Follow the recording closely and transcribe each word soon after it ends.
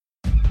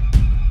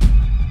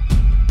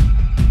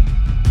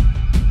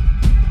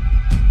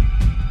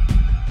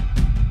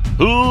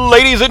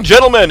Ladies and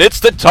gentlemen,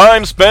 it's the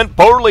Time Spent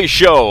Poorly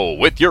Show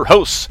with your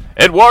hosts,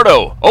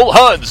 Eduardo, Old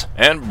Huds,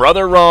 and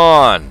Brother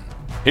Ron.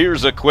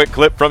 Here's a quick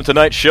clip from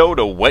tonight's show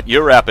to whet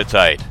your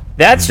appetite.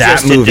 That's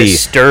just movie, a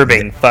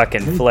disturbing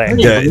fucking flick.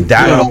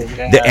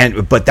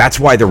 But that's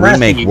why the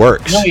remake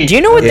works. Do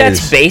you know what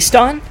that's based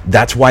on?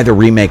 That's why the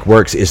remake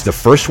works. Is the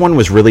first one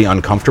was really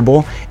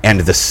uncomfortable,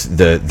 and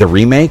the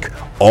remake,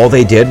 all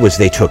they did was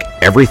they took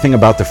everything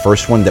about the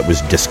first one that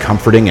was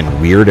discomforting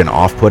and weird and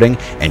off-putting,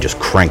 and just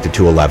cranked it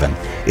to 11.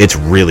 It's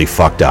really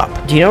fucked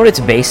up. Do you know what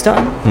it's based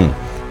on?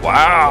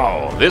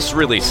 Wow, this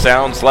really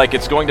sounds like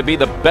it's going to be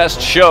the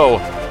best show.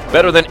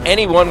 Better than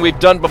anyone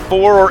we've done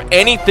before or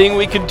anything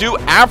we can do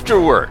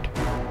afterward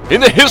in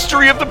the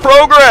history of the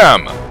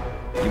program.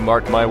 You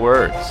mark my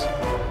words.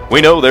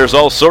 We know there's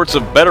all sorts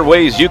of better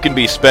ways you can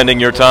be spending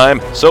your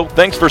time, so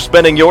thanks for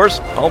spending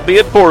yours,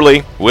 albeit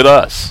poorly, with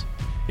us.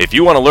 If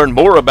you want to learn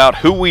more about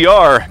who we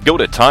are, go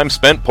to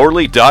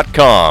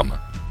timespentpoorly.com.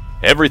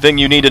 Everything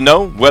you need to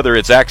know, whether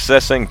it's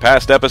accessing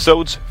past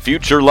episodes,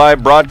 future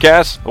live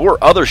broadcasts, or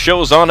other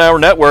shows on our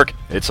network,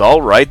 it's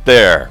all right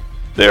there.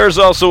 There's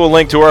also a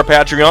link to our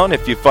Patreon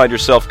if you find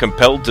yourself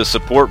compelled to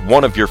support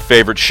one of your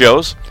favorite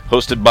shows,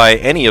 hosted by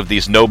any of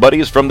these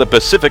nobodies from the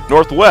Pacific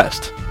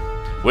Northwest.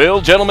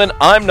 Well, gentlemen,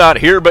 I'm not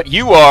here, but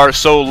you are,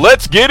 so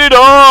let's get it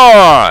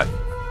on!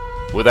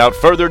 Without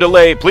further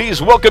delay, please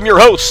welcome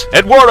your hosts,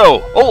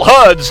 Eduardo, Old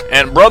Huds,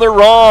 and Brother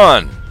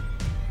Ron.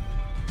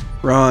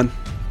 Ron.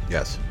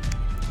 Yes.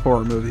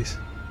 Horror movies.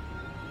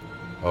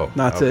 Oh,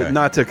 not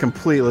to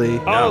completely.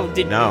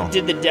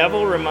 Did the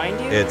devil remind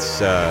you?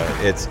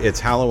 It's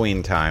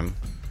Halloween time,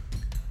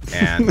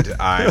 and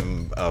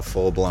I'm a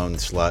full-blown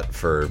slut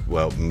for,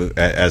 well,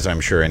 as I'm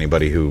sure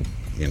anybody who,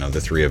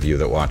 the three of you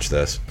that watch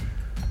this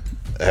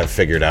have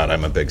figured out,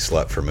 I'm a big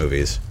slut for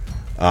movies.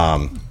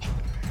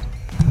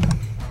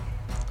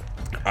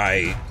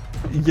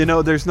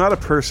 There's not a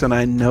person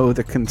I know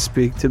that can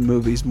speak to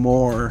movies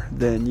more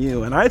than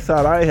you. And I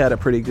thought I had a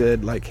pretty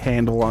good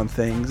handle on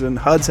things, and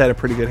Huds had a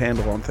pretty good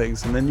handle on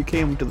things. And then you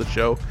came to the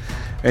show,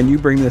 and you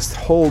bring this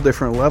whole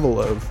different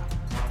level of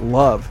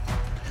love.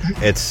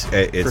 It's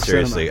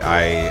seriously.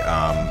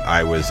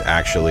 I was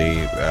actually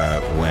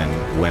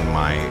when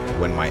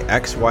my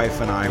ex-wife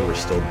and I were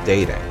still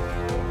dating,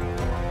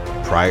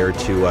 prior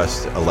to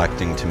us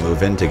electing to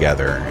move in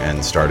together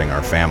and starting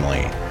our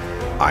family,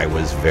 I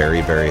was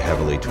very, very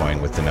heavily toying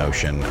with the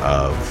notion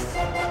of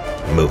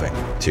moving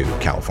to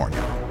California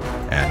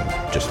and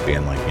just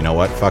being like, you know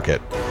what, fuck it.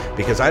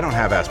 Because I don't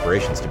have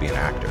aspirations to be an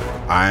actor.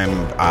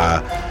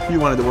 You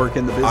wanted to work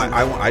in the business.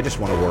 I just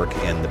want to work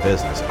in the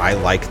business. I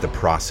like the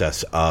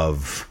process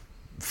of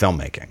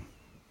filmmaking.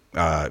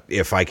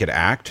 If I could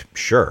act,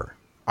 sure,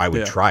 I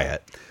would try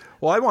it.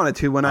 Well, I wanted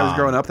to when I was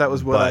growing up. That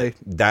was what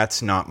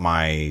that's not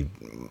my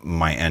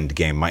end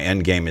game. My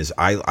end game is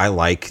I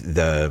like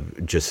the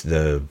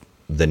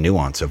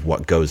nuance of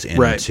what goes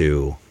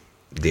into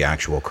the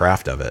actual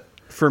craft of it.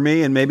 For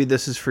me, and maybe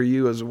this is for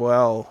you as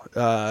well,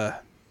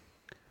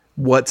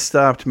 what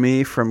stopped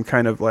me from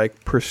kind of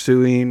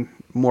pursuing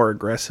more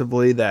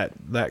aggressively that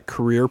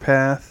career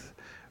path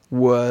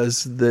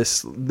was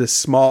this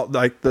small,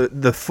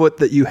 the foot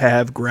that you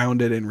have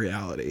grounded in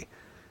reality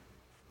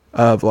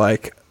of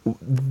the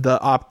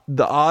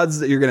odds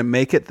that you're going to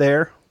make it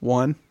there,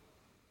 one,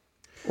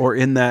 or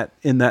in that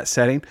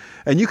setting,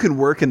 and you can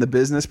work in the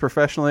business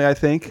professionally, I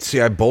think.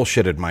 See, I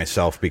bullshitted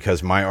myself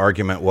because my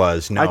argument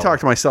was no. I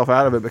talked myself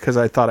out of it because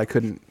I thought I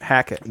couldn't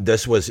hack it.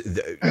 This was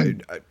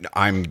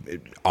I'm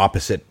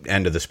opposite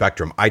end of the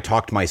spectrum. I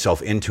talked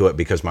myself into it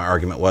because my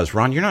argument was,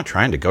 Ron, you're not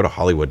trying to go to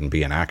Hollywood and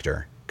be an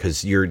actor.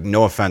 Because you're,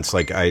 no offense,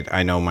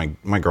 I know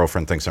my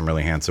girlfriend thinks I'm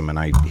really handsome, and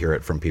I hear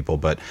it from people,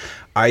 but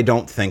I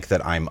don't think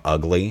that I'm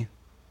ugly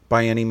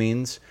by any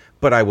means.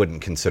 But I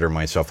wouldn't consider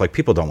myself,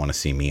 people don't want to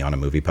see me on a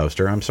movie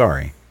poster. I'm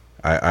sorry.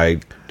 I'm.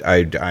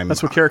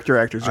 That's what character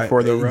actors are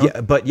for, though,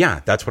 right?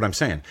 Yeah, that's what I'm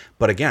saying.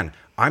 But again,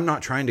 I'm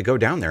not trying to go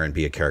down there and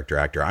be a character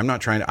actor. I'm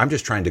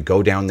just trying to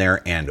go down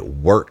there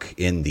and work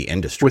in the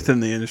industry.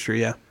 Within the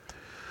industry, yeah.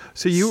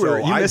 So you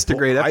missed a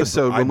great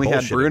episode when we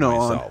had Bruno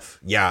on.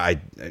 Yeah.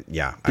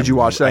 Did you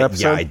watch that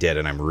episode? Yeah, I did,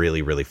 and I'm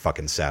really, really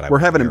fucking sad. We're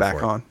having him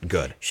back on.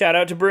 Good. Shout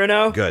out to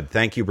Bruno. Good.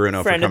 Thank you,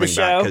 Bruno, for coming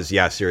back.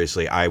 Because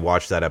seriously, I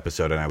watched that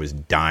episode and I was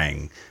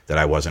dying that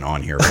I wasn't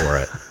on here for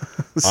it.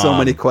 So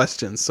many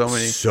questions. So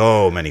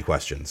many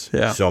questions.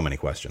 Yeah. So many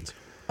questions.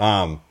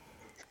 And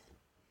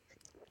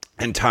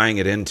tying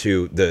it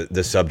into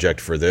the subject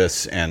for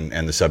this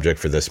and the subject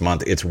for this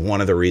month, it's one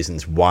of the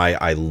reasons why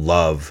I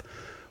love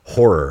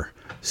horror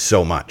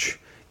so much.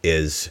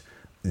 Is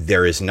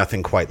there is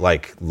nothing quite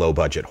like low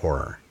budget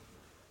horror,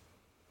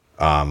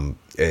 and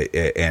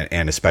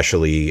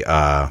especially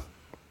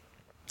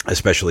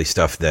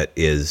stuff that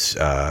is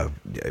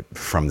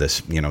from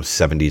this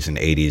 70s and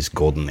 80s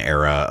golden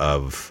era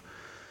of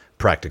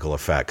practical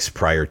effects.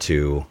 Prior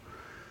to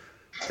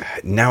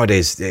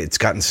nowadays, it's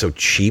gotten so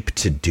cheap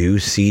to do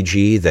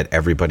CG that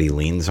everybody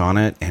leans on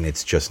it, and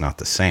it's just not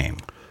the same.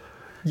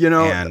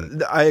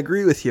 I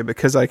agree with you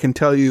because I can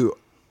tell you.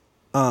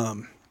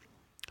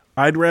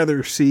 I'd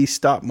rather see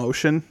stop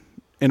motion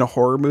in a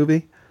horror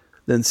movie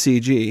than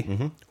CG,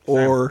 Mm-hmm.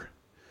 or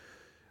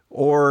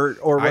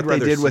what they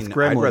did with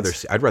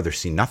Gremlins. I'd rather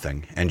see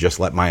nothing and just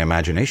let my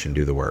imagination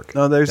do the work.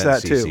 No, there's than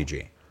that see too.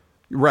 CG.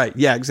 Right?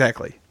 Yeah,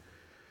 exactly.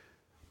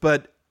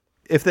 But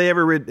if they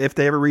ever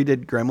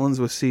redid Gremlins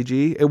with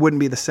CG, it wouldn't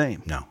be the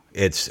same. No,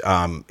 it's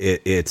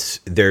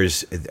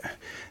there's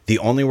the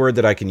only word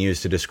that I can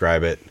use to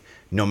describe it.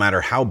 No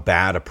matter how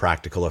bad a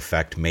practical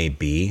effect may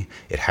be,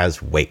 it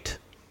has weight.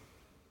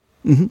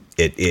 Mm-hmm.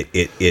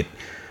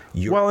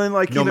 Well, and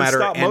like no even matter,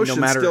 stop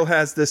motion still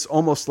has this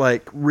almost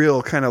like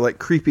real kind of like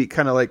creepy,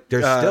 kind of like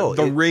there's still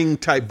the Ring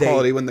type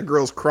quality when the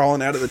girl's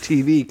crawling out of the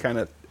TV kind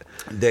of.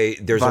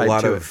 There's a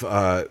lot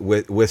of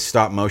with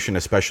stop motion,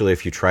 especially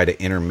if you try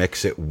to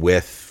intermix it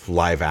with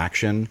live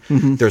action.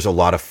 Mm-hmm. There's a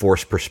lot of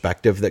forced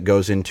perspective that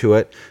goes into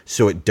it,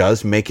 so it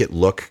does make it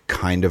look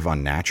kind of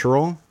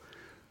unnatural.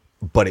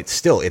 But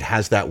it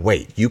has that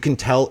weight. You can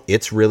tell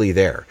it's really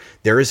there.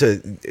 There is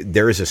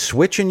a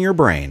switch in your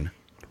brain,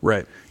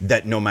 right?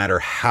 That no matter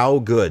how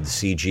good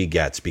CG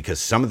gets,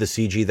 because some of the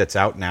CG that's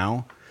out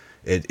now,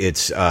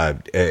 it's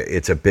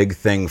a big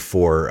thing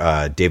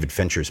for David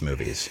Fincher's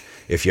movies.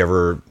 If you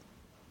ever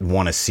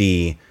want to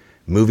see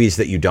movies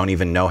that you don't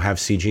even know have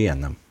CG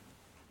in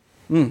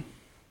them,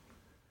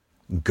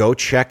 go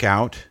check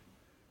out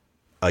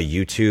a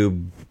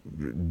YouTube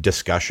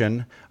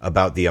discussion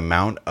about the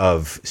amount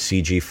of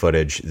CG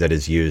footage that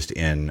is used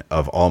in,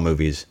 of all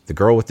movies, The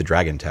Girl with the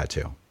Dragon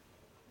Tattoo.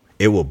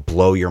 It will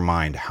blow your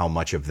mind how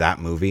much of that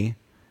movie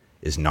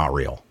is not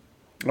real.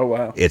 Oh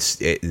wow!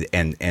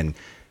 And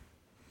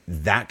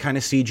that kind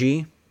of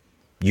CG,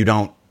 you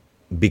don't,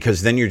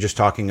 because then you're just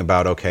talking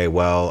about, okay,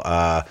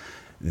 well,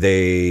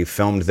 they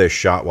filmed this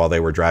shot while they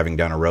were driving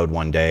down a road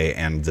one day,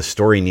 and the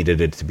story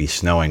needed it to be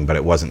snowing, but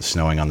it wasn't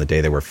snowing on the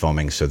day they were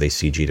filming, so they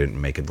CG'd it and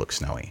make it look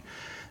snowy.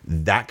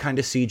 That kind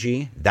of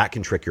CG, that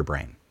can trick your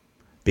brain.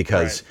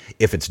 Because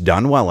if it's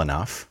done well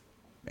enough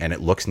and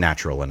it looks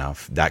natural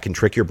enough, that can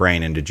trick your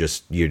brain into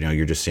just,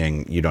 you're just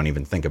seeing, you don't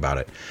even think about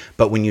it.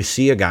 But when you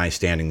see a guy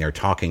standing there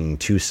talking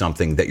to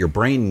something that your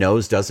brain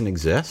knows doesn't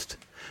exist,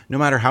 no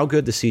matter how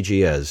good the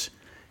CG is,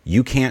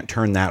 you can't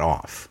turn that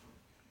off.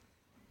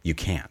 You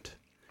can't.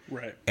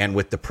 Right. And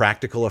with the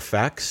practical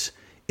effects,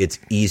 it's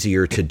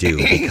easier to do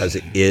because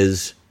it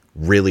is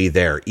really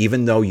there.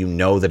 Even though you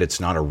know that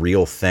it's not a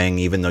real thing,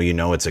 even though you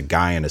know it's a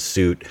guy in a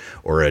suit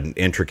or an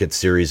intricate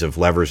series of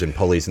levers and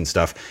pulleys and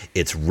stuff,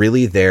 it's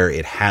really there.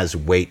 It has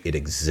weight. It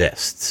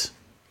exists.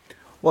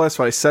 Well, that's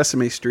why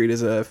Sesame Street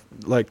is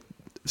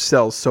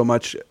sells so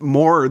much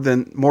more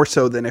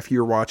so than if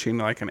you're watching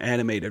like an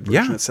animated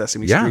version of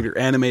Sesame Street or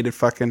animated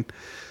fucking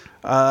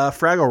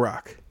Fraggle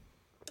Rock.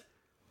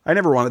 I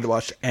never wanted to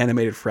watch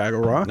animated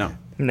Fraggle Rock.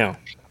 No.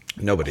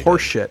 Nobody.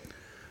 Horse shit.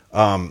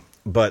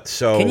 But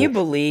so, can you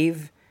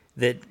believe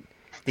that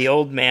the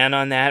old man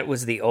on that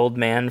was the old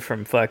man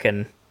from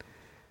fucking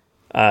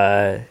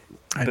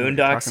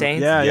Boondock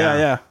Saints?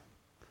 Yeah.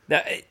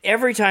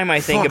 Every time I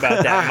think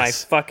about that, my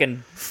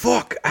fucking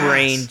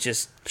brain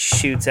just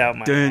shoots out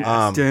my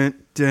ass.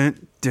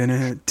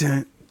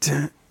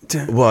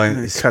 Well,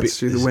 it cuts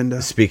through the window.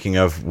 Speaking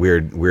of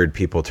weird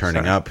people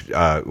turning up,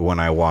 when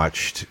I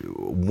watched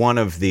one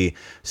of the...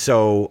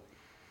 So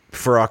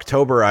for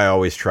October, I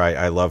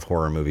love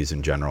horror movies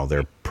in general.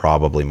 They're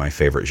probably my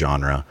favorite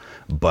genre.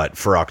 But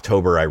for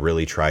October, I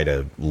really try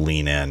to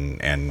lean in,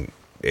 and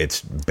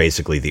it's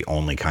basically the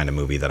only kind of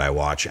movie that I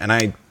watch.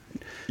 And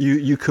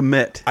You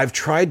commit. I've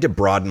tried to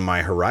broaden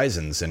my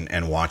horizons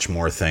and watch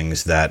more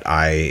things that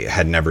I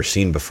had never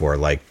seen before.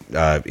 Like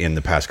in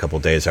the past couple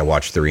of days, I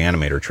watched the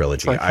Reanimator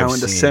trilogy. It's like how in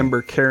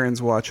December,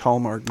 Karens watch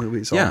Hallmark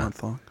movies all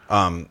month long.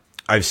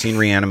 I've seen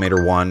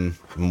Reanimator 1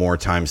 more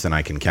times than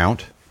I can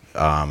count.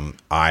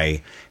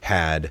 I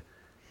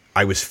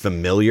was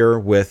familiar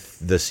with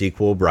the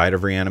sequel, Bride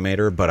of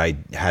Reanimator, but I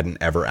hadn't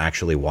ever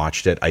actually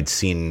watched it. I'd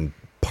seen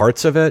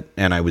parts of it,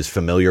 and I was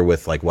familiar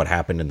with like what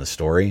happened in the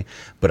story,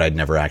 but I'd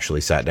never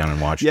actually sat down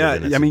and watched it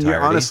in its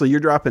entirety.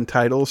 You're dropping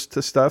titles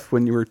to stuff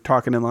when you were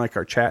talking in like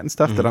our chat and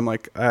stuff that I'm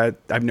like,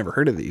 I've never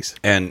heard of these.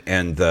 And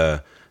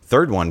the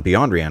third one,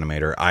 Beyond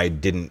Reanimator, I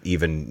didn't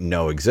even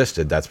know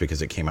existed. That's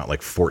because it came out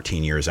like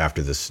 14 years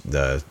after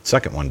the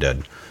second one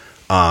did.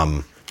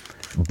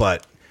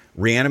 But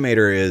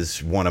Reanimator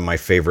is one of my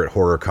favorite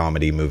horror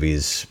comedy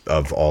movies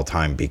of all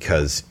time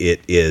because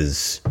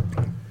it's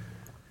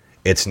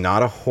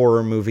not a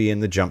horror movie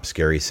in the jump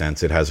scary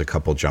sense. It has a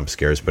couple jump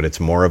scares, but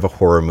it's more of a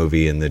horror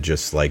movie in the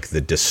just like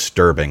the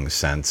disturbing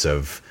sense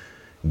of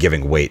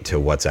giving weight to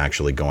what's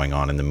actually going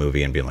on in the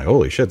movie and being like,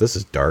 holy shit, this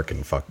is dark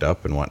and fucked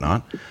up and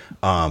whatnot.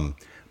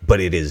 But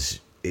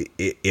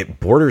it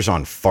borders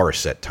on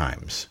farce at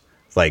times.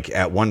 Like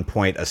at one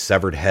point, a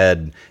severed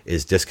head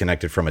is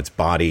disconnected from its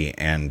body,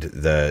 and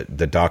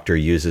the doctor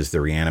uses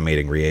the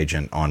reanimating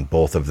reagent on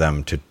both of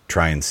them to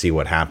try and see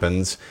what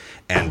happens.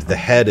 And the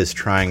head is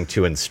trying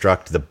to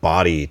instruct the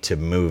body to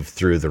move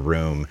through the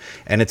room,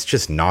 and it's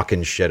just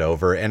knocking shit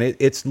over. And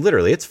it's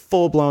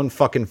full blown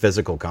fucking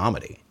physical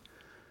comedy.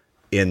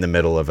 in the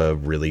middle of a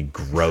really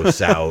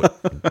gross out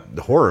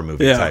horror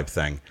movie type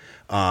thing.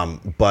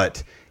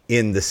 But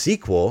in the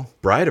sequel,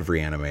 Bride of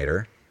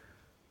Reanimator,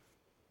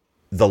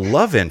 the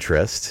love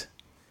interest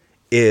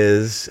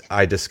is,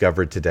 I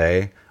discovered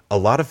today, a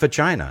lot of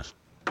vagina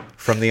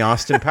from the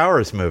Austin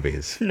Powers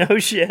movies. No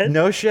shit.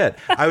 No shit.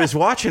 I was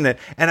watching it,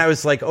 and I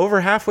was like over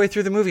halfway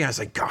through the movie. I was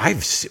like,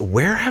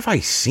 where have I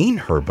seen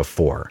her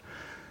before?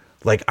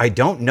 Like, I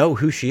don't know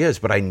who she is,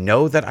 but I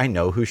know that I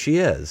know who she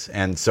is.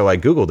 And so I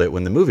Googled it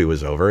when the movie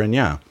was over, and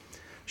yeah,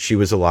 she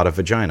was a lot of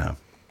vagina.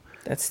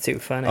 That's too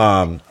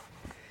funny.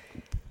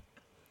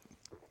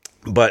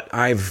 But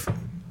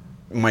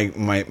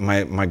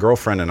my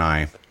girlfriend and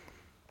I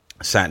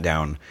sat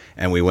down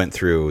and we went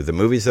through the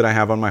movies that I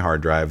have on my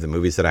hard drive, the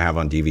movies that I have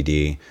on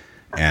DVD,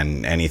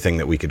 and anything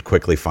that we could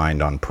quickly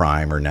find on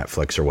Prime or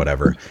Netflix or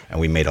whatever. And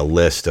we made a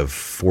list of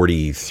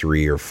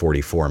 43 or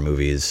 44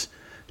 movies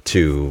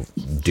to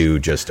do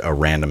just a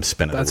random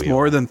spin of the wheel. That's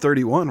more than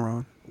 31,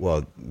 Ron.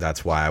 Well,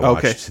 that's why I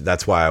watched. Okay.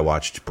 That's why I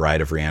watched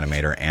Bride of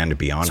Reanimator and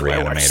Beyond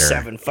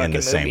Reanimator in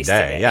the same day.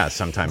 Today. Yeah,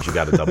 sometimes you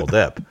got to double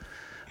dip.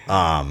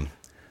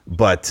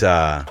 But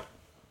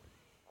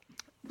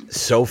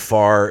so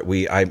far,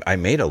 I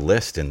made a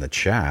list in the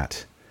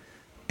chat,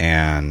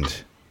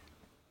 and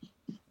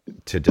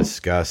to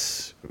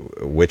discuss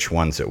which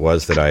ones it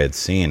was that I had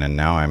seen, and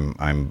now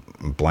I'm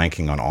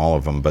blanking on all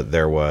of them. But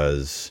there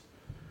was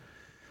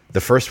the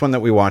first one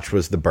that we watched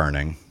was The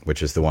Burning,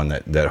 which is the one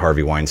that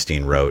Harvey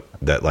Weinstein wrote.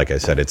 That, like I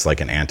said, it's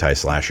like an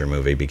anti-slasher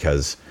movie,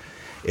 because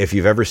if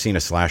you've ever seen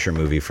a slasher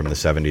movie from the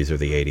 70s or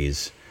the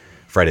 80s,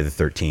 Friday the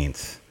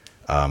 13th.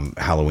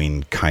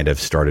 Halloween kind of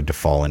started to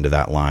fall into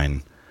that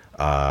line.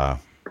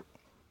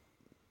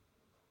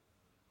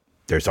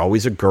 There's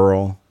always a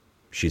girl.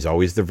 She's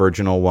always the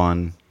virginal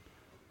one.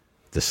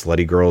 The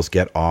slutty girls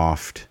get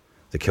offed.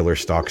 The killer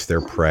stalks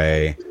their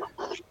prey.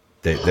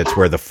 That's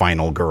where the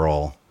final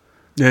girl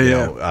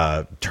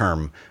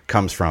term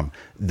comes from.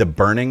 The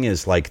Burning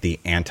is like the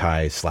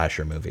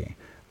anti-slasher movie.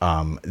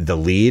 The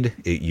lead,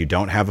 you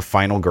don't have a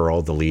final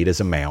girl. The lead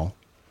is a male.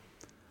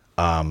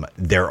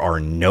 There are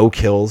no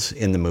kills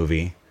in the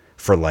movie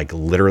for like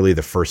literally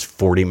the first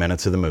 40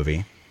 minutes of the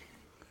movie.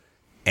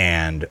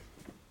 And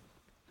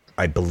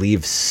I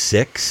believe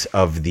 6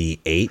 of the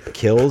 8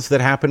 kills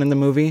that happen in the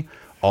movie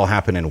all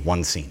happen in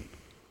one scene.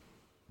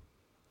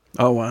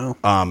 Oh,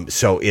 wow.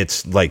 So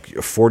it's like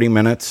 40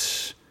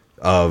 minutes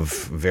of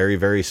very,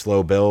 very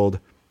slow build.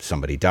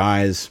 Somebody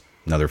dies.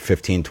 Another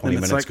 15, 20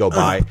 minutes like, go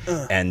by,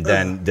 and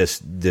then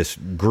this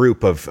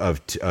group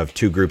of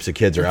 2 groups of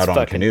kids are out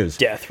on canoes.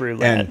 Death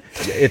roulette. And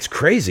it's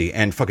crazy.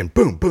 And fucking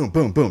boom, boom,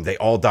 boom, boom. They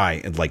all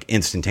die like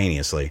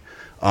instantaneously.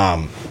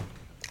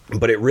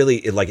 But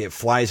it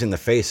flies in the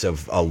face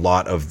of a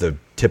lot of the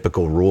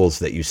typical rules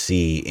that you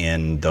see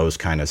in those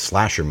kind of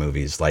slasher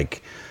movies,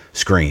 like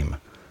Scream.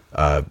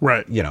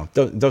 Right. You know,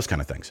 those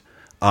kind of things.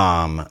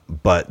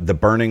 But The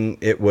Burning,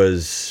 it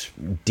was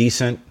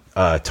decent.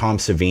 Tom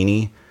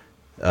Savini.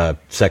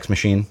 Sex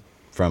Machine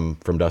from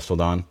Dusk Till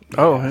Dawn.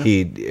 Oh, yeah.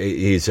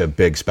 He's a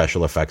big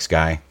special effects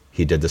guy.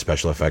 He did the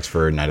special effects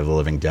for Night of the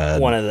Living Dead.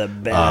 One of the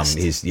best.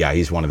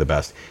 He's one of the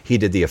best. He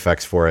did the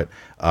effects for it.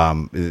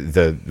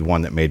 The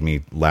one that made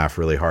me laugh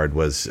really hard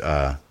was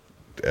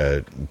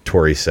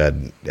Tori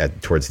said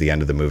towards the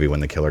end of the movie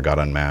when the killer got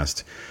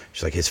unmasked,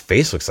 she's like, his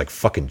face looks like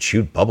fucking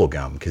chewed bubble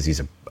gum because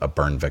he's a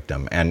burn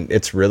victim, and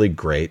it's really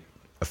great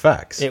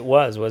effects. It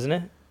was, wasn't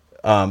it?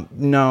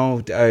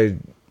 No,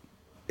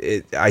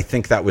 I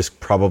think that was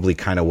probably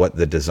kind of what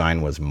the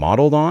design was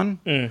modeled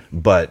on,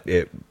 but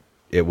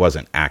it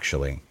wasn't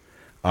actually.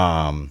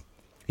 So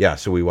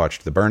we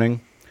watched The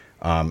Burning.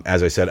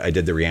 As I said, I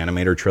did the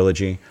Reanimator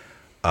trilogy.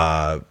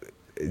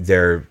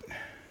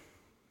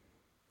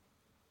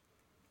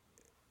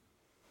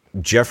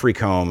 Jeffrey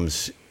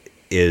Combs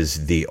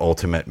is the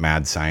ultimate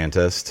mad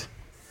scientist,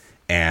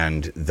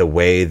 and the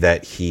way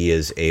that he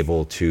is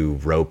able to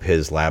rope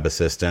his lab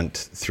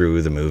assistant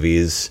through the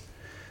movies.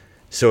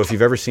 So if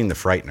you've ever seen The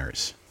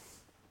Frighteners,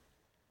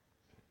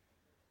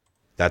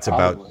 that's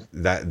about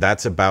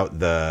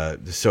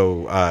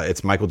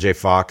it's Michael J.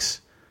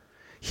 Fox.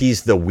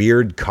 He's the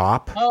weird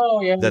cop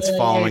that's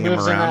following him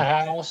around. In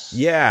that house.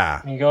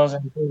 Yeah. And he goes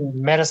into the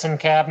medicine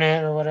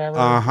cabinet or whatever.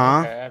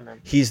 Uh-huh. Okay,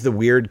 he's the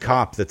weird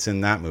cop that's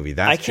in that movie.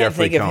 That's I can't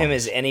Jeffrey think Combs. of him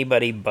as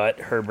anybody but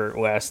Herbert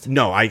West.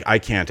 No, I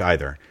can't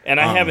either. And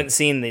I haven't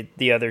seen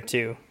the other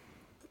two.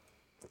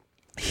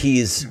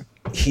 He's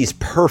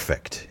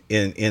perfect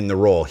in the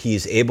role.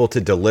 He's able to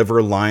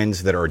deliver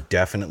lines that are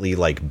definitely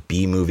like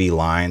B-movie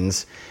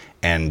lines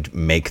and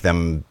make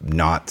them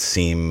not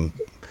seem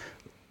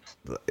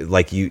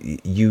like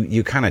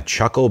you kind of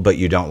chuckle, but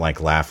you don't like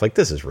laugh. Like,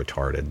 this is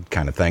retarded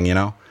kind of thing, you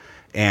know?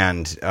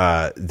 And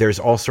there's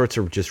all sorts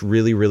of just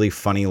really, really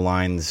funny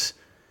lines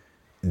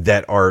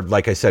that are,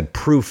 like I said,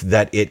 proof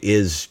that it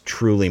is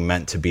truly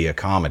meant to be a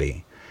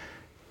comedy.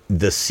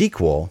 The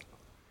sequel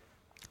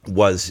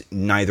was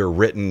neither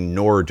written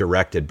nor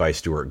directed by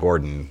Stuart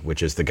Gordon,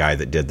 which is the guy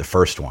that did the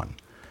first one.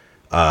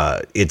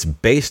 It's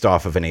based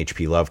off of an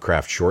H.P.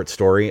 Lovecraft short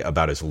story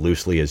about as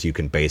loosely as you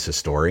can base a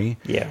story.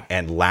 Yeah.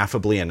 And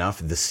laughably enough,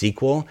 the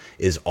sequel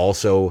is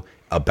also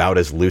about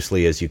as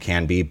loosely as you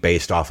can be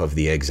based off of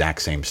the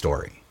exact same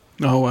story.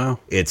 Oh, wow.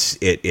 It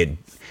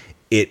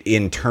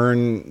in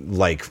turn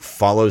like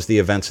follows the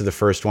events of the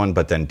first one,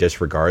 but then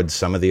disregards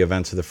some of the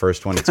events of the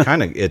first one. It's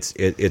kind of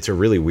it's a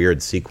really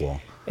weird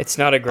sequel. It's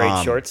not a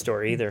great short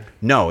story either.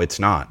 No, it's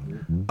not.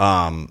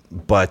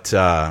 But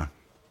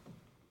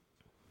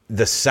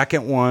the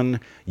second one,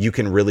 you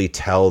can really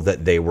tell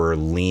that they were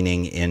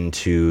leaning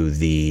into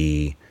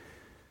the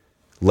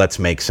let's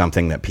make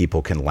something that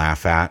people can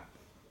laugh at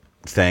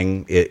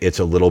thing. It's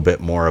a little bit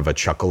more of a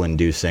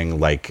chuckle-inducing,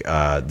 like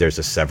there's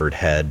a severed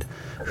head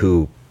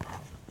who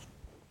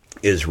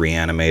is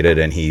reanimated,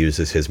 and he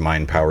uses his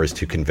mind powers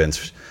to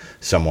convince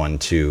someone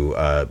to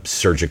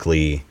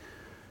surgically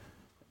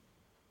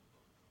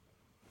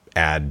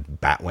add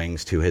bat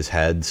wings to his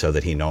head so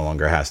that he no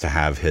longer has to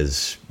have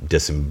his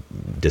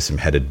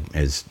disembodied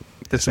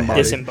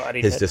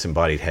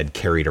head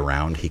carried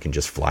around. He can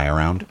just fly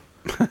around.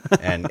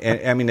 and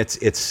I mean,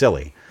 it's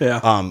silly.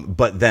 Yeah.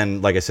 But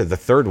then, like I said, the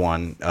third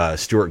one,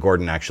 Stuart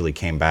Gordon actually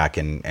came back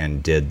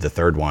and did the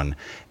third one,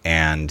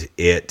 and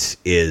it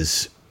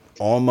is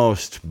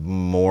almost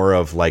more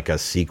of like a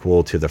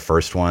sequel to the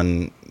first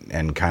one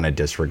and kind of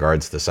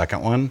disregards the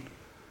second one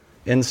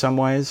in some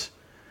ways.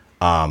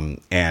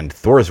 And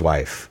Thor's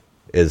wife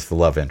is the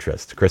love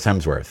interest, Chris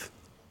Hemsworth.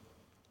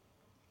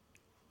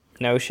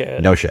 No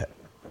shit. No shit.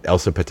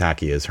 Elsa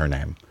Pataki is her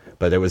name.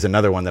 But there was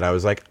another one that I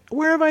was like,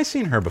 where have I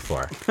seen her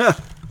before?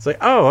 It's like,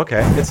 oh,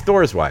 okay. It's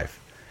Thor's wife.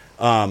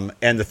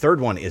 And the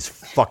third one is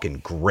fucking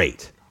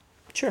great.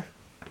 Sure.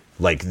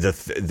 Like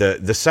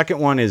the second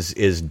one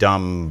is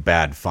dumb,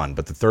 bad fun,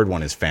 but the third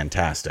one is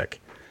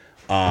fantastic.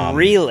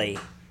 Really?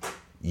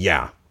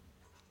 Yeah.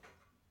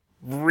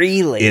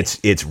 Really?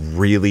 It's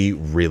really,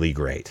 really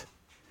great.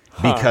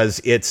 Because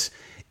it's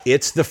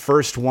the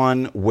first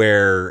one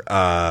where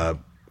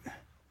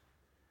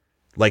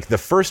like the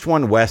first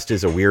one, West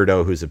is a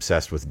weirdo who's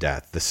obsessed with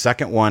death. The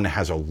second one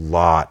has a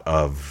lot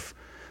of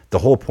the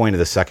whole point of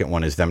the second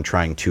one is them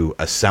trying to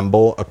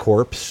assemble a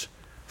corpse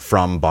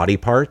from body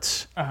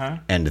parts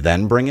and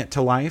then bring it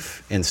to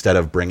life instead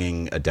of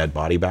bringing a dead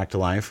body back to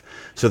life.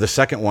 So the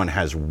second one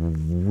has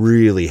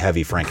really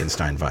heavy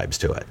Frankenstein vibes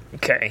to it.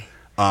 Okay.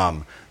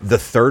 The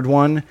third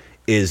one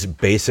is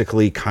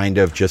basically kind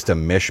of just a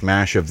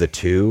mishmash of the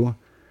two,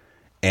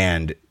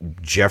 and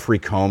Jeffrey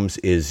Combs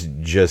is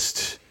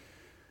just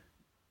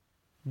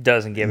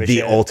doesn't give a the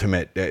shit.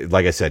 ultimate.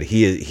 Like I said,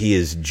 he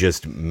is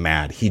just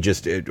mad. He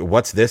just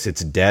what's this?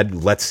 It's dead.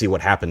 Let's see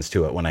what happens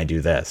to it when I do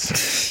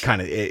this.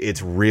 Kind of,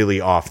 it's really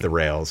off the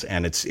rails,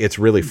 and it's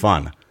really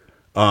fun.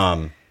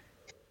 Frighteners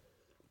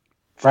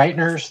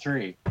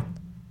 3.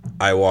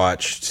 I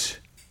watched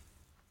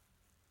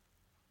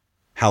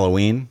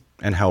Halloween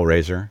and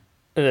Hellraiser.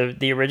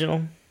 The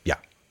original? Yeah.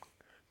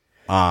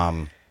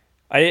 I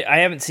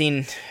haven't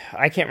seen...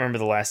 I can't remember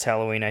the last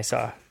Halloween I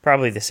saw.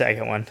 Probably the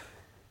second one.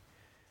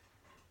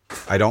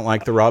 I don't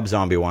like the Rob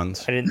Zombie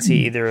ones. I didn't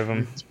see either of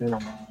them. It's been a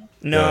while.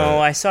 No,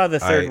 I saw the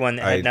third one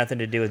that had nothing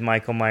to do with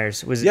Michael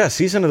Myers. Yeah,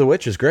 Season of the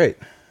Witch is great.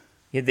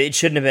 It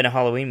shouldn't have been a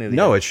Halloween movie.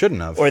 No, it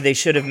shouldn't have. Or they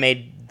should have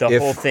made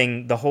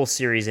the whole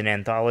series an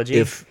anthology.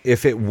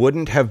 If it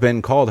wouldn't have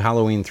been called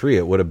Halloween 3,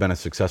 it would have been a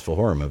successful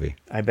horror movie.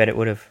 I bet it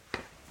would have.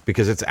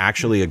 Because it's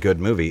actually a good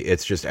movie.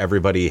 It's just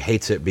everybody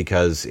hates it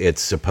because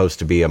it's supposed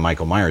to be a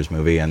Michael Myers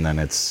movie, and then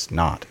it's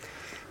not.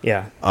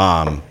 Yeah.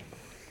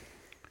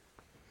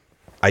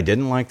 I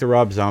didn't like the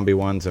Rob Zombie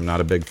ones. I'm not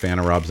a big fan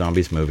of Rob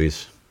Zombie's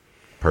movies,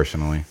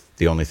 personally.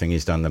 The only thing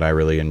he's done that I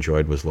really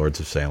enjoyed was Lords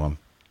of Salem.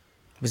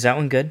 Was that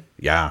one good?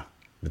 Yeah,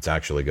 it's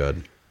actually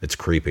good. It's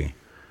creepy.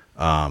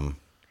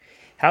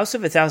 House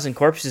of a Thousand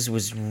Corpses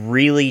was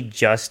really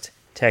just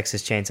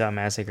Texas Chainsaw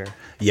Massacre.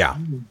 Yeah.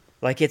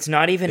 Like, it's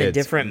not even a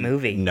different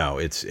movie. No,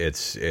 it's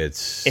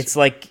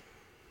like...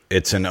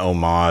 It's an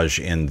homage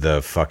in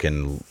the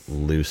fucking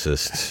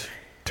loosest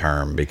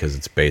term, because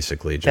it's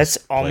basically just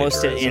That's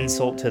almost an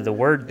insult to the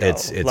word, though.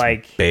 It's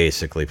like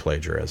basically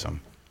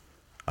plagiarism.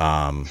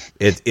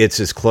 It's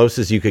as close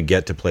as you could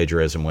get to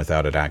plagiarism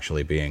without it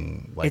actually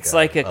being like it's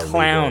like a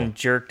clown legal...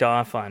 jerked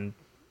off on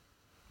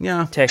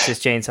Texas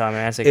Chainsaw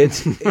Massacre.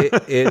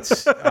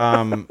 It's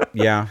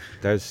yeah,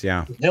 there's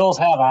The Hills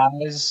Have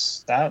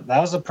Eyes. That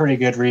was a pretty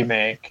good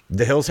remake.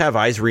 The Hills Have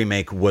Eyes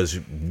remake was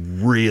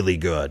really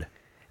good.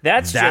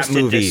 That's that just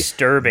movie, a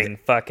disturbing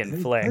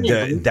fucking flick.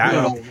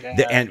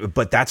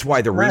 But that's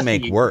why the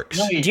remake works.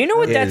 Do you know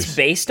what that's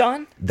based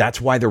on? That's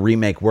why the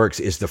remake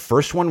works. Is the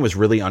first one was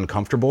really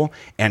uncomfortable,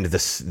 and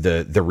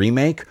the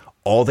remake,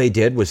 all they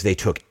did was they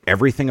took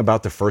everything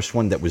about the first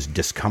one that was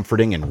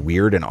discomforting and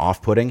weird and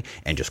off-putting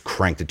and just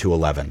cranked it to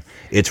 11.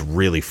 It's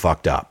really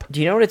fucked up.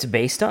 Do you know what it's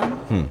based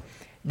on?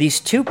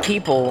 These two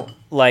people,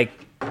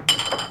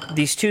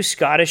 these two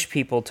Scottish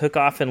people, took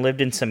off and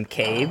lived in some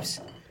caves,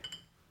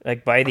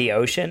 like by the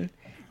ocean,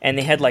 and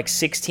they had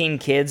 16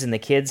 kids, and the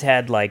kids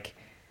had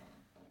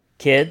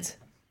kids,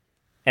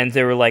 and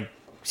there were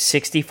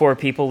 64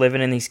 people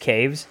living in these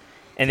caves,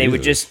 and they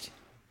would Jesus. just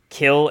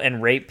kill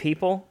and rape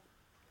people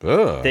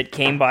Ugh. that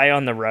came by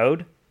on the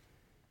road.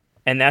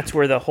 And that's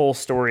where the whole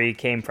story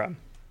came from.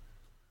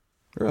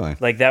 Really?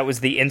 Like, that was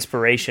the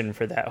inspiration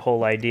for that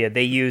whole idea.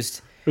 They used...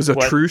 It was a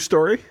true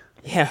story?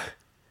 Yeah.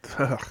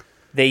 Ugh,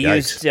 They Yikes.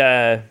 used...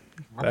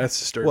 that's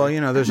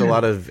disturbing. Well, there's a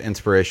lot of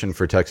inspiration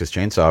for Texas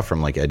Chainsaw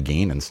from like Ed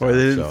Gein and stuff. Boy,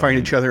 they didn't so, find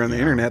each other on the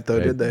internet, though,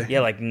 did they?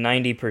 yeah, like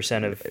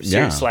 90% of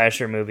Yeah.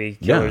 slasher movie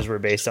killers were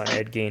based on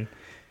Ed Gein.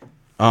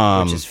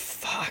 Which is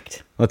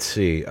fucked. Let's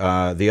see.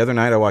 The other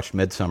night I watched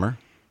Midsummer.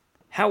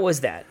 How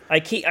was that?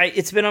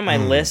 It's been on my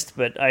list,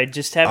 but I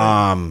just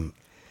haven't...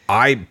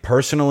 I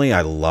personally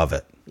love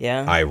it.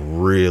 yeah? I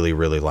really,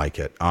 really like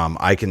it.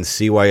 I can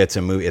see why it's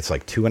a movie. It's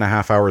like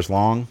 2.5 hours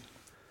long,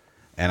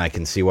 and I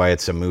can see why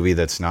it's a movie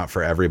that's not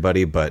for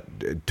everybody. But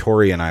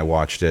Tori and I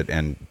watched it,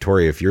 and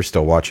Tori, if you're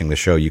still watching the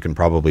show, you can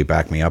probably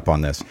back me up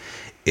on this.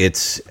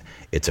 It's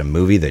a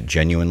movie that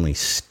genuinely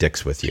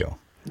sticks with you.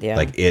 Yeah.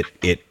 Like it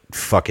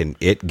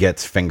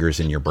gets fingers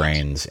in your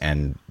brains,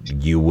 and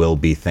you will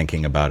be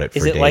thinking about it for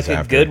Is days it like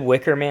after. a good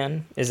Wicker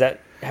Man? Is that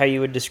how you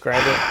would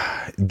describe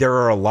it? There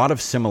are a lot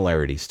of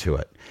similarities to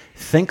it.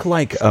 Think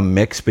like a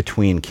mix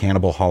between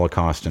Cannibal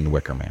Holocaust and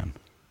Wicker Man.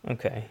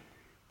 Okay.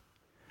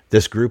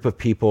 This group of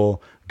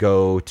people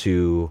go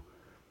to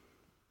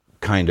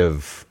kind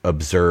of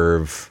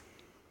observe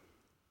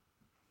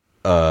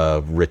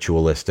a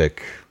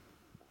ritualistic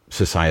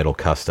societal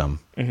custom,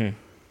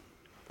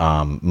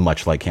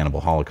 much like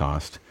Cannibal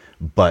Holocaust.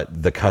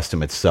 But the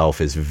custom itself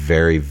is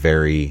very,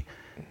 very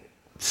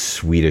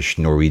Swedish,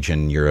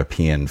 Norwegian,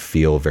 European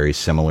feel, very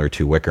similar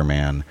to Wicker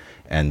Man.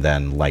 And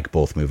then, like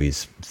both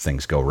movies,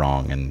 things go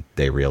wrong, and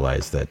they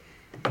realize that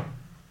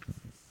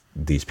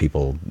these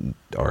people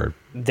are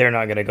They're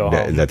not going to go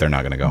home. that they're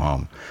not going to go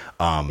home.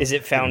 Is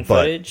it found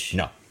but footage?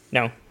 No.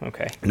 No?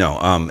 Okay.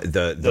 No,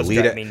 the Those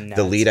lead drive me nuts.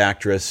 the lead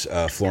actress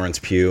Florence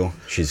Pugh.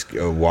 She's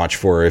watch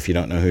for her if you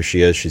don't know who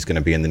she is. She's going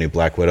to be in the new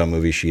Black Widow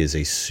movie. She is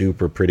a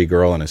super pretty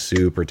girl and a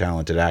super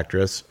talented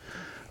actress.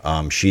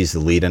 She's the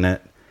lead in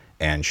it,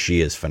 and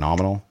she is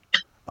phenomenal.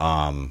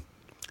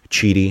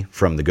 Chidi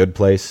from The Good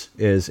Place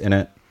is in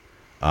it.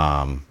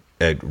 A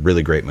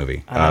really great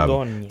movie. I'm not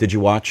going yet. Did you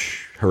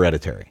watch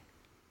Hereditary?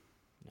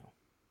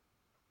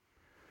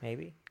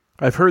 Maybe.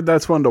 I've heard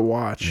that's one to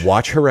watch.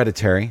 Watch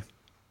Hereditary.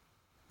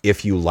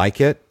 If you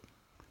like it,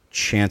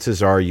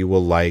 chances are you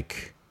will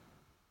like.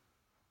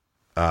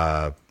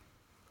 The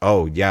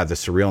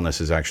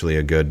surrealness is actually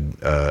a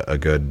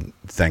good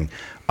thing.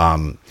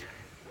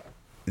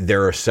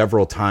 There are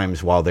several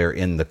times while they're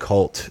in the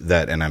cult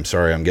and I'm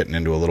sorry, I'm getting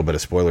into a little bit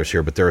of spoilers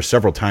here, but there are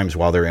several times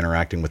while they're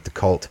interacting with the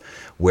cult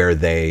where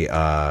they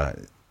are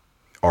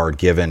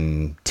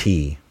given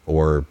tea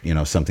or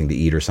something to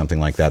eat or something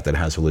like that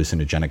has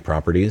hallucinogenic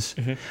properties.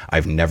 Mm-hmm.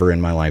 I've never in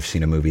my life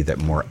seen a movie that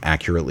more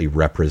accurately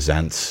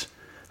represents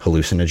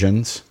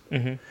hallucinogens.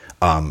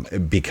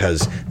 Mm-hmm.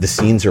 Because the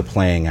scenes are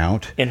playing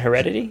out In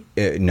Heredity?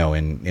 no,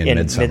 in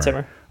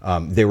Midsummer.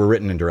 Midsommar? They were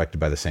written and directed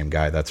by the same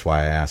guy. That's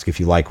why I ask. If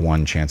you like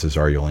one, chances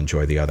are you'll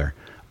enjoy the other.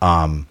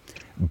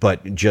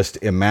 But just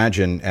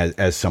imagine,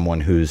 as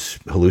someone who's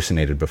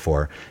hallucinated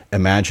before,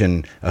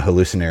 imagine a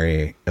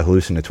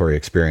hallucinatory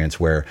experience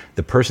where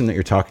the person that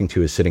you're talking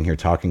to is sitting here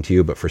talking to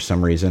you, but for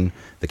some reason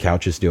the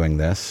couch is doing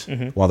this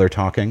while they're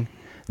talking.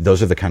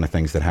 Those are the kind of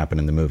things that happen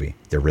in the movie.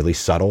 They're really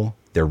subtle.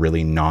 They're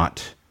really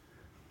not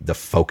the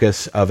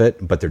focus of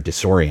it, but they're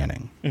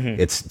disorienting.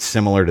 It's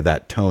similar to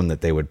that tone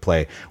that they would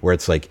play, where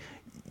it's like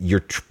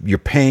you're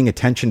paying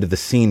attention to the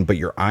scene, but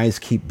your eyes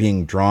keep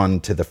being drawn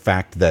to the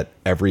fact that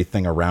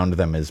everything around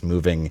them is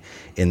moving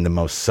in the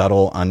most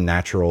subtle,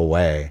 unnatural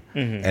way,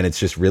 and it's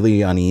just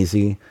really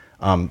uneasy.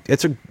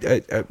 It's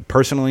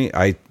personally,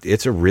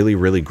 it's a really,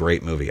 really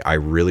great movie. I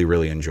really,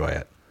 really enjoy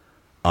it.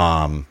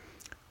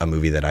 A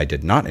movie that I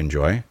did not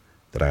enjoy,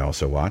 that I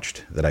also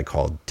watched, that I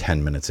called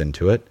 10 minutes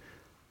into it,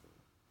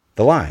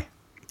 The Lie.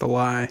 The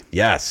Lie.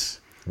 Yes,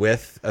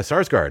 with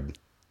Sarsgaard.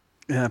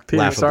 Yeah, Peter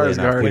Laughably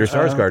enough, Sarsgaard. Peter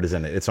Sarsgaard is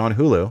in it. It's on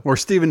Hulu. Or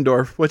Steven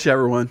Dorff,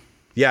 whichever one.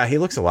 Yeah, he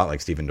looks a lot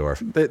like Steven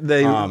Dorff.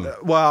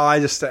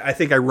 I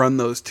think I run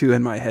those two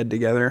in my head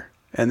together,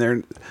 and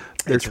they're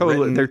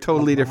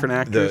totally different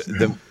actors.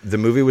 The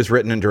movie was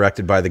written and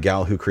directed by the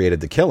gal who created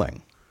The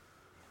Killing,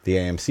 the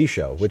AMC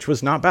show, which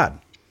was not bad.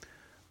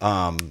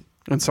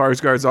 And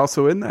Sarsgaard's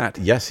also in that.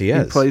 Yes, he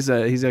is. He plays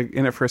he's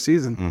in it for a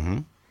season. Mm-hmm.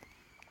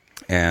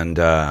 And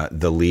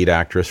the lead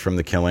actress from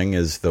The Killing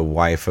is the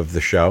wife of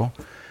the show.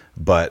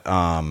 But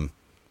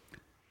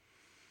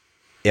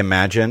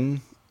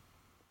imagine,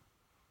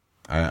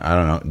 I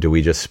don't know, do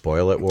we just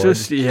spoil it, Ward?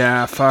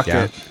 Fuck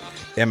it.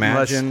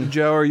 Imagine,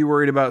 Joe, are you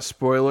worried about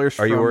spoilers?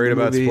 Are you worried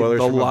about spoilers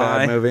from a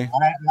bad movie?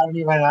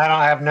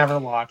 I've never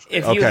watched.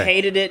 If you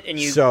hated it and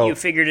you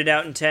figured it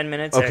out in 10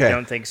 minutes, I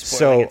don't think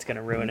spoiling it's going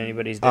to ruin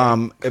anybody's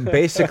day.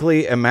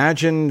 Basically,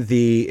 imagine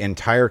the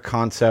entire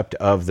concept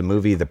of the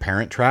movie The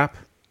Parent Trap,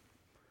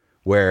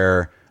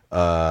 where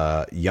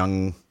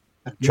young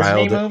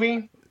child Disney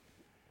movie.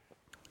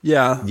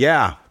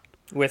 Yeah.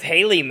 With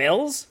Haley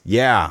Mills?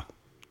 Yeah.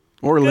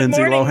 Or Good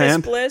Lindsay morning, Miss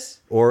Lohan. Bliss.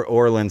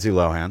 Or Lindsay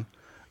Lohan.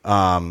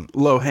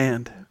 Low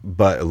hand.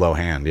 But low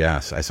hand,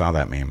 yes, I saw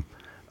that meme.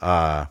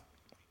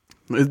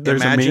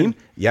 There's a meme?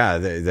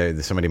 Yeah,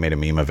 somebody made a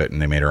meme of it,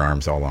 and they made her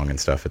arms all long and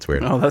stuff. It's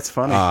weird. Oh, that's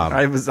funny.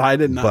 I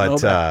did not know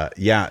that.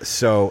 Yeah,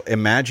 so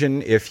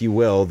imagine, if you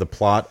will, the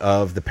plot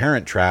of The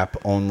Parent Trap,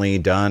 only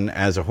done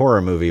as a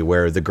horror movie,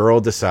 where the girl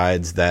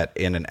decides that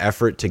in an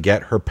effort to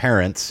get her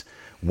parents,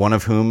 one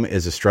of whom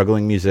is a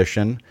struggling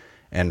musician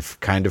and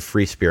kind of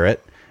free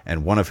spirit,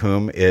 and one of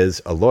whom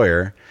is a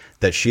lawyer,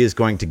 that she is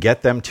going to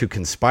get them to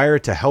conspire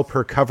to help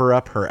her cover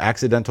up her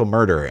accidental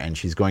murder, and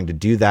she's going to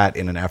do that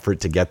in an effort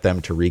to get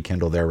them to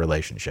rekindle their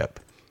relationship.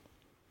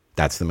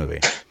 That's the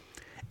movie.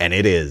 And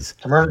it is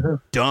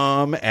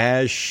dumb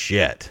as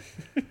shit.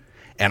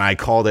 And I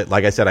called it,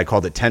 like I said, I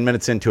called it 10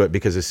 minutes into it,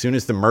 because as soon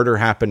as the murder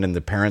happened and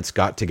the parents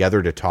got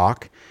together to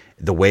talk,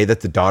 the way that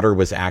the daughter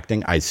was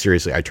acting, I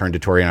turned to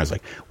Tori and I was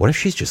like, what if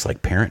she's just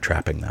like parent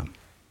trapping them?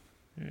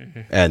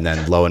 Mm-hmm. And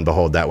then lo and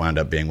behold, that wound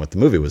up being what the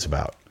movie was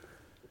about.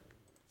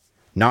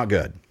 Not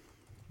good.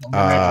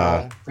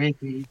 In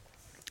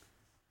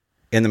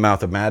the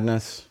Mouth of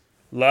Madness.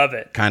 Love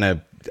it. Kind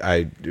of.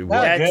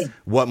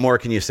 What more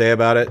can you say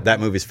about it? That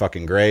movie's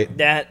fucking great.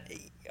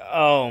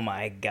 Oh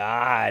my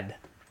God.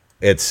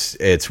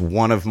 It's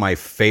one of my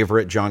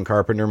favorite John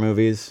Carpenter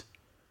movies.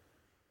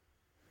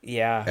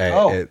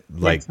 Yeah.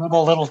 Big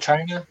Trouble in Little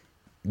China.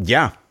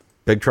 Yeah,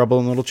 Big Trouble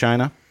in Little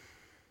China.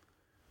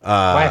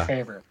 My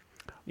favorite.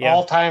 Yeah.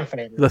 All-time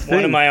favorite. The Thing.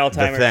 One of my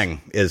all-timers. The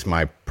Thing is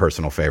my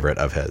personal favorite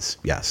of his.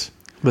 Yes.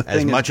 The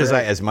Thing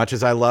as much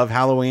as I love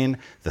Halloween,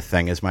 The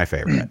Thing is my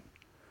favorite.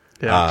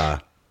 Yeah.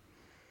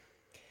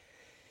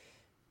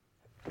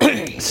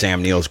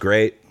 Sam Neill's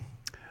great.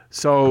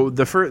 So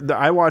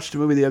I watched a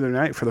movie the other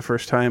night for the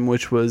first time,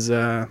 which was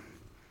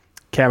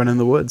Cabin in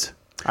the Woods.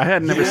 I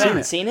had never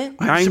seen it.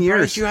 9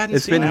 years.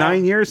 It's been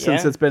 9 years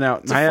since it's been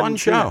out. It's a fun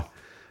show.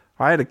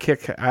 I had a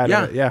kick out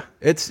of it. Yeah,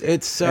 it's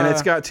and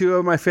it's got two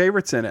of my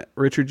favorites in it: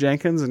 Richard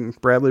Jenkins and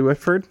Bradley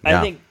Whitford.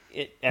 I think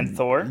and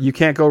Thor. You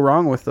can't go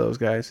wrong with those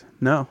guys.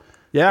 No.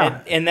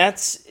 Yeah, and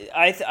that's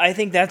I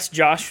think that's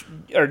Joss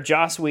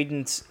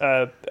Whedon's.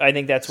 I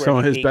think that's where some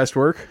of his best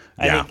work.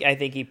 I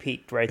think he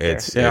peaked right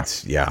there.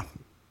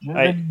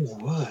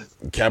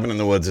 Cabin in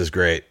the Woods is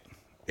great.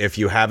 If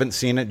you haven't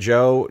seen it,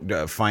 Joe,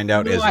 find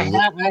out.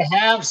 I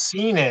have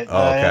seen it.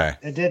 Okay.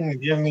 It didn't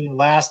give me a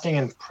lasting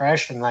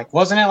impression. Like,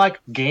 wasn't it like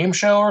a game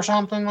show or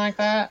something like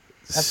that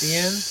at the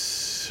end?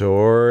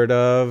 Sort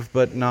of,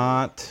 but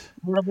not.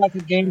 Sort of like a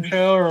game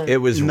show? Or?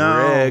 It was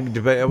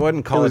rigged, but I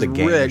wouldn't call it a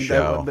game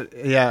show. But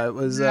yeah, it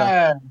was.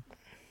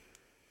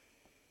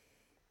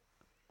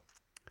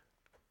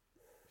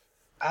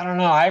 I don't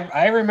know.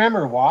 I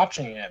remember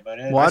watching it, but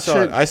watch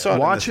it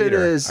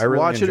as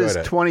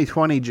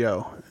 2020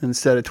 Joe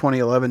instead of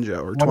 2011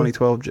 Joe or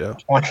 2012 Joe.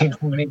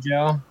 2020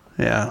 Joe.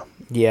 Yeah.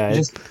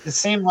 It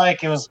seemed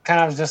like it was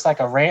kind of just like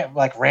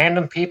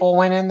random people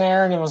went in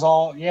there, and it was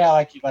all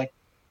like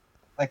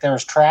there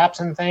was traps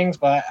and things.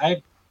 But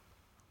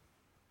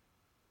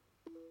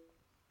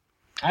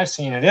I've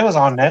seen it. It was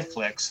on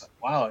Netflix a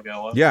while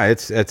ago. Yeah,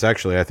 it's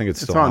actually, I think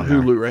it's still on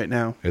Hulu right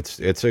now. It's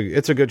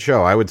a good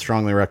show. I would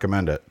strongly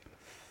recommend it.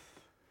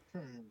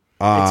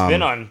 It's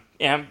been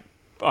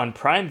on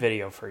Prime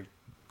Video for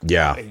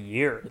a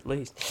year at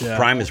least. Yeah.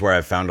 Prime is where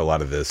I've found a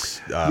lot of this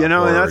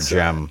horror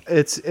gem.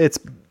 It's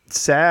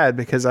sad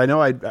because I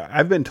know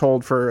I've been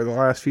told for the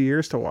last few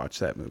years to watch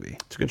that movie.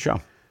 It's a good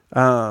show.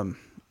 And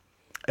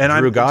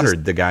Drew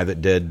Goddard, the guy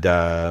that did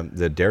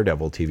the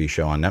Daredevil TV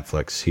show on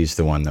Netflix, he's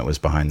the one that was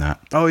behind that.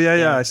 Oh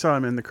yeah, I saw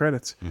him in the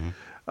credits.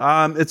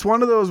 Mm-hmm. It's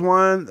one of those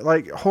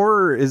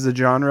horror is a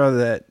genre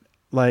that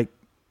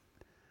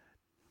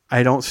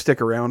I don't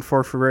stick around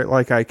for it.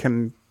 Like, I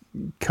can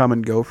come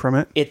and go from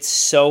it. It's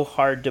so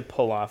hard to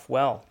pull off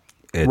well.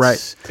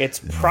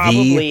 It's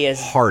probably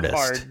as hardest.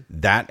 Hard.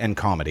 That and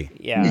comedy.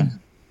 Yeah.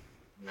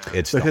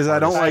 It's because I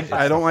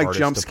don't like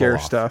jump scare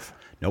stuff.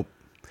 Nope.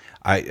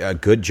 A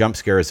good jump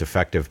scare is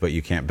effective, but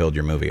you can't build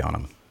your movie on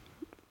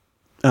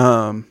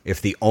them.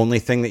 If the only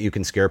thing that you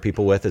can scare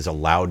people with is a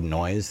loud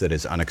noise that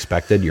is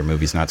unexpected, your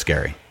movie's not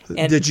scary.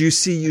 And did you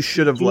see You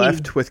Should Have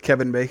Left with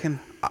Kevin Bacon?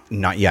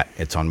 Not yet.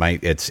 It's on my.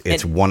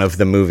 It's one of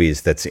the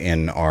movies that's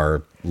in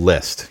our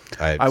list.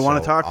 I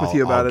want to talk with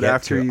you about it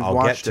after you've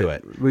watched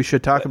it. We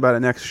should talk about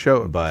it next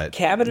show. But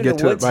Cabin in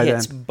the Woods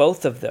hits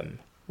both of them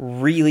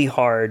really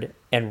hard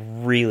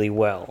and really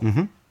well,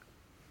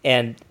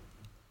 and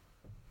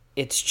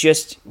it's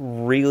just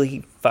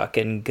really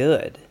fucking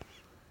good.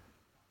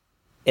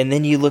 And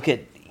then you look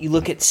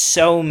at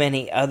so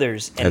many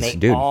others, and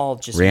they all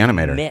just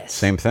Reanimator. miss.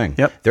 Same thing.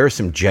 Yep. There are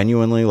some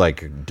genuinely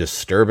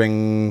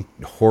disturbing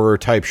horror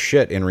type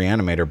shit in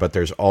Reanimator, but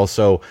there's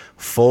also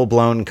full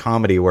blown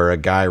comedy where a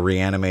guy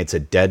reanimates a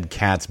dead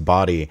cat's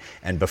body,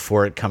 and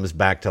before it comes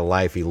back to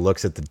life, he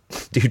looks at the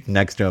dude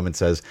next to him and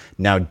says,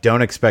 "Now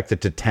don't expect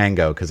it to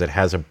tango because it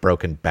has a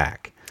broken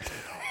back."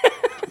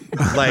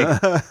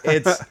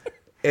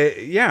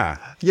 Yeah.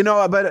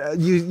 But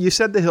you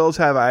said The Hills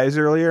Have Eyes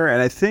earlier,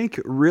 and I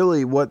think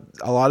really what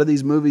a lot of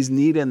these movies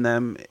need in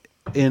them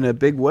in a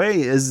big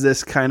way is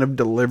this kind of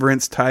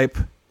deliverance type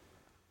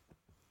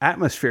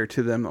atmosphere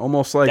to them,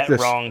 almost like that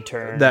this wrong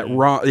turn. That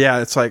wrong,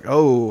 yeah. It's like,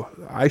 oh,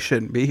 I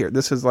shouldn't be here.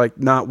 This is like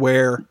not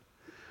where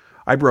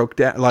I broke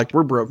down. Like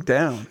we're broke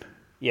down.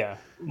 Yeah,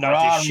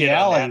 not to shit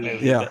on that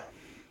movie. Yeah, but,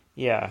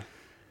 yeah.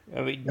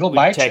 I mean, It'll with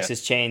bite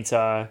Texas you.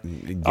 Chainsaw,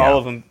 Yeah. all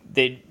of them.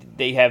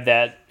 They have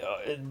that.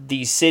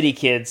 These city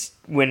kids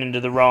went into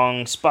the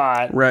wrong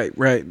spot. right.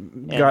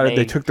 Got it.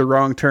 They took the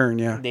wrong turn.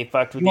 Yeah, They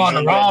fucked with You these on the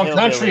inbred wrong hillbillies.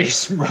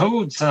 country's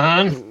road,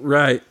 son.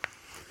 right.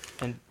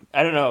 And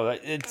I don't know.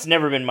 It's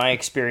never been my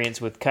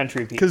experience with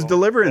country people. Because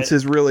Deliverance but-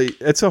 is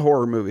really—it's a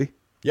horror movie.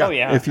 Yeah, Oh,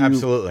 yeah. If you-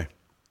 absolutely.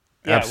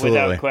 yeah,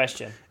 Absolutely. without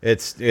question.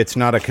 It's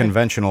not a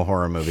conventional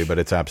horror movie, but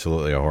it's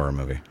absolutely a horror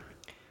movie.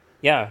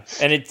 Yeah,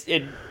 and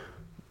it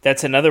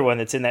that's another one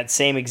that's in that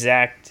same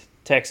exact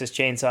Texas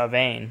Chainsaw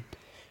vein,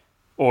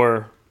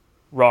 or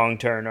Wrong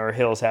Turn, or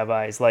Hills Have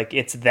Eyes. Like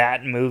it's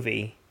that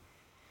movie.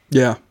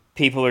 Yeah,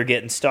 People are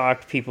getting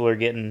stalked. People are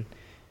getting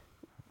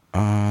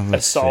Let's see.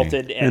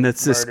 assaulted, and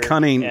it's this murdered,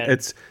 cunning. and-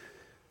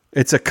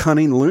 It's a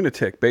cunning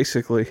lunatic,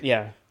 basically.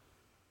 yeah.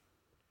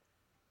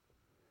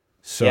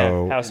 So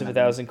Yeah, House of a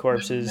Thousand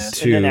Corpses,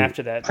 To- and then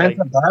after that, Prince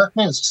like, of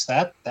Darkness.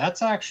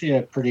 That's actually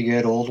a pretty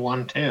good old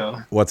one too.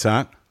 what's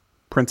that?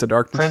 Prince of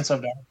Darkness. Prince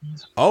of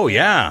Darkness. Oh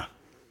yeah,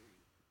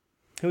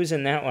 who's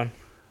in that one?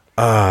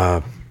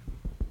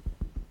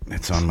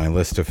 it's on my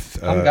list of.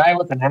 Some guy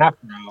with an afro.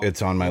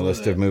 It's on my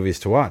list of movies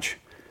to watch.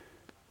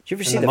 Did you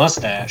ever and see the the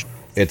mustache.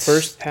 It's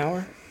First Power?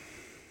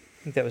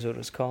 I think that was what it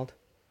was called.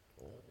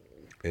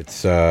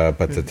 It's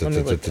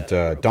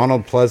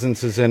Donald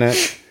Pleasance is in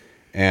it,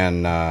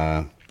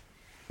 and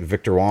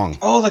Victor Wong.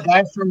 Oh, the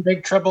guy from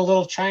Big Trouble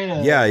Little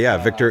China. Yeah,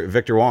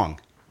 Victor Wong.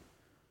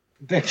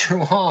 Victor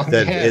Wong.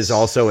 That yes. is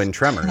also in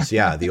Tremors.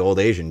 Yeah, the old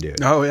Asian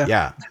dude. Oh, yeah.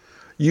 yeah.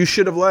 You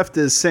Should Have Left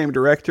is same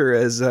director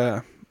as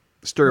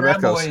Stir of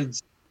Echoes.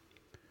 Graboids.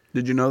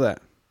 Did you know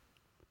that?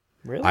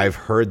 Really? I've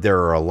heard there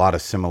are a lot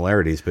of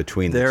similarities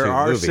between the There two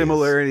are movies.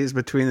 similarities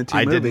between the two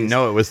I movies. didn't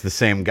know it was the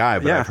same guy,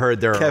 but I've heard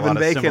there are Kevin a lot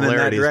Bacon of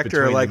similarities and that director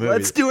are between like, the movies.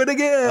 let's do it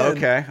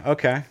again.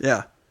 Okay.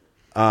 Yeah.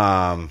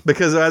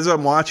 Because as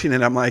I'm watching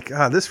it, I'm like,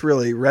 this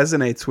really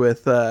resonates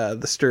with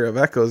the Stir of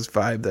Echoes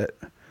vibe. That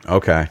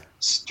Okay.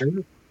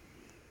 Stir.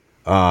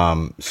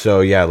 So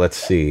yeah, let's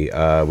see.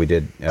 We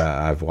did.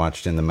 I've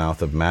watched In the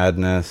Mouth of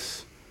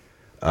Madness.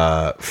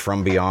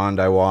 From Beyond,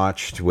 I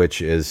watched,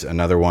 which is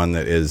another one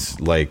that is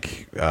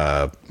like.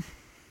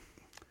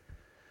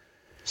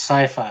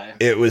 Sci-fi.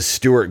 It was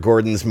Stuart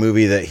Gordon's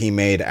movie that he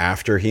made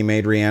after he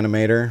made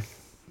Reanimator.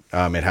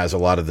 It has a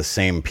lot of the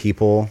same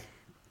people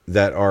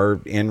that are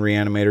in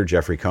Reanimator.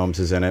 Jeffrey Combs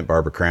is in it.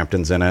 Barbara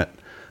Crampton's in it.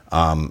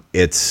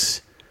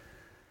 It's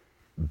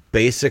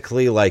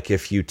basically like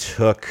if you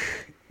took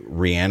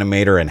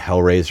Reanimator and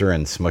Hellraiser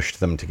and smushed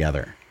them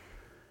together.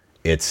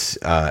 It's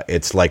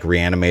like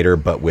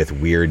Reanimator, but with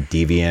weird,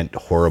 deviant,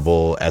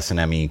 horrible,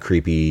 S&M-y,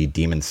 creepy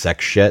demon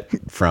sex shit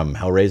from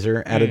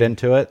Hellraiser added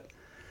into it.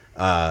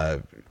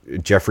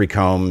 Jeffrey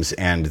Combs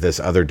and this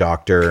other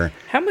doctor.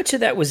 How much of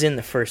that was in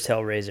the first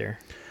Hellraiser?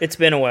 It's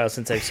been a while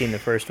since I've seen the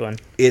first one.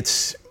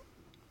 It's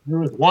There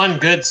was one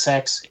good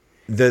sex.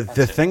 the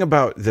thing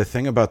about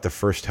the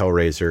first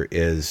Hellraiser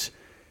is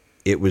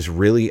it was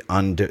really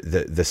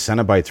the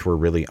Cenobites were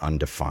really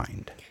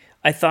undefined.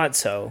 I thought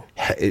so.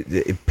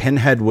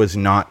 Pinhead was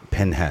not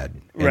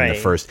Pinhead in Right. the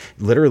first.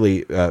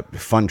 Literally,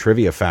 fun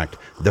trivia fact: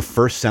 the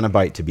first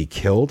Cenobite to be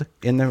killed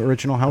in the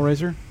original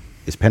Hellraiser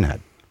is Pinhead.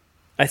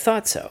 I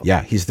thought so.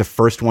 Yeah, he's the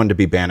first one to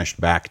be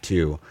banished back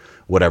to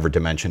whatever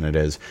dimension it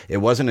is. It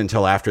wasn't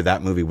until after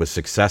that movie was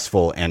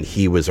successful and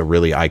he was a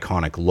really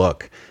iconic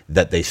look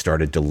that they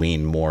started to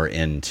lean more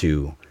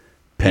into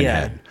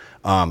Pinhead.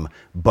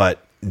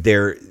 But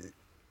there's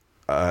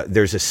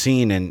a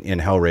scene in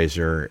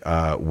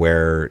Hellraiser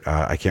where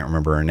I can't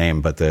remember her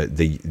name, but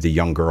the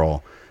young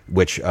girl,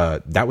 which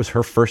that was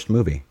her first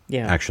movie,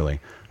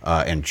 actually,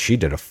 and she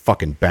did a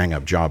fucking bang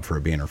up job for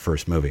it being her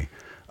first movie.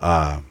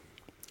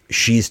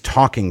 She's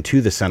talking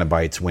to the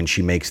Cenobites when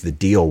she makes the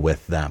deal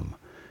with them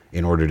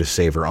in order to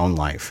save her own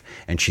life,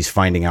 and she's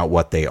finding out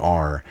what they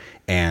are.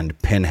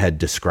 And Pinhead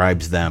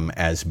describes them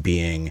as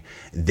being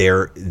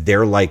they're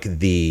like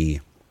the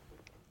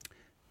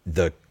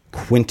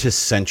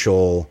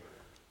quintessential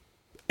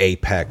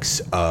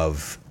apex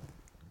of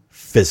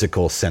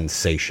physical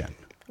sensation.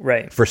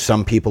 Right. For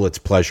some people it's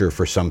pleasure,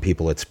 for some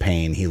people it's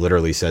pain. He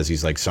literally says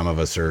he's like, some of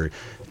us are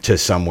to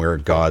somewhere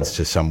gods,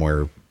 to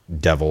somewhere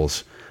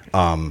devils.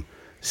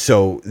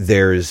 So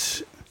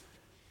there's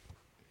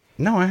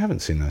no, I haven't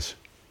seen this.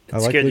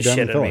 It scared the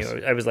shit out of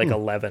me. I was like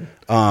 11.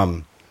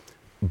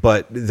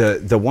 But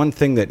the one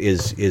thing that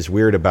is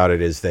weird about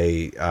it is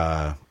they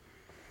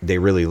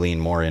really lean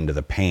more into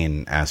the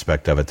pain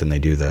aspect of it than they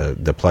do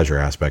the pleasure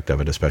aspect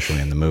of it, especially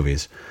in the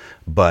movies.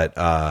 But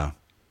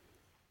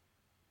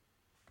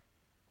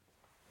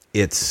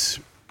it's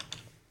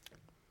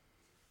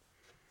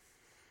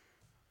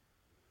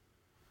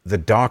the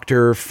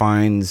doctor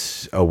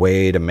finds a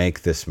way to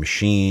make this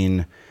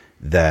machine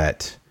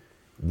that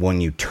when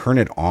you turn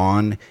it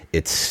on,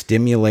 it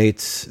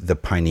stimulates the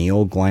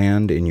pineal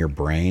gland in your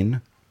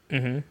brain.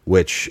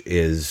 which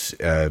is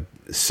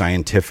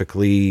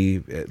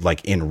scientifically,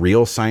 like in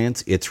real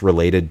science, it's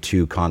related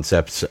to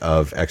concepts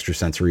of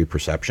extrasensory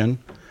perception.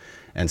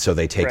 And so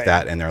they take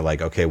that and they're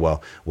like, okay,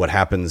 well, what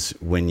happens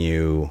when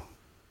you...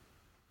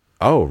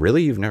 Oh,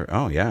 really? You've never...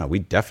 Oh, yeah, we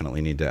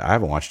definitely need to... I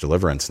haven't watched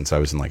Deliverance since I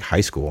was in like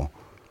high school.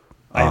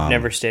 I've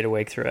never stayed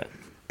awake through it.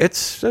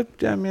 It's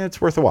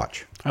worth a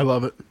watch. I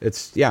love it.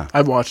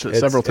 I've watched it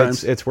several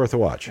times. It's worth a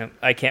watch.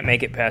 I can't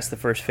make it past the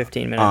first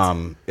 15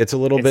 minutes. It's a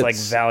little bit... It's like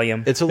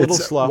Valium. It's a little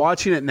slow.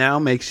 Watching it now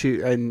makes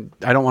you... And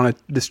I don't want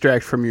to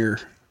distract from your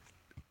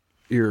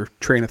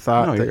train of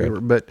thought.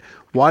 But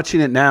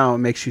watching it now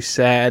makes you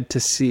sad to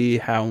see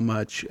how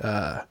much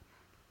Burt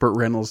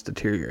Reynolds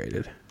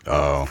deteriorated.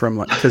 Oh.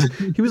 Because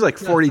he was like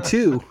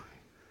 42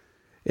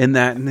 in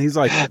that, and he's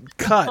like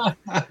cut.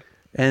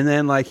 And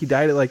then like he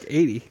died at like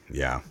 80.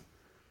 Yeah.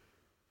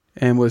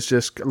 And was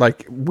just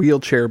like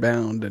wheelchair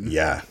bound and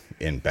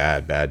in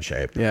bad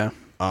shape. Yeah.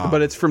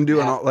 But it's from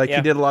doing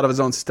he did a lot of his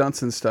own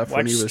stunts and stuff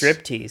when he was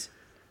Striptease.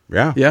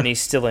 Yeah. And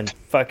he's still in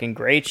fucking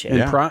great shape.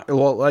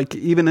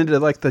 Even into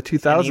like the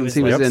 2000s, he was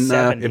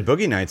in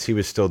Boogie Nights. He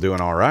was still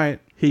doing all right.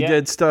 He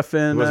did stuff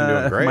in wasn't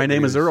doing great, My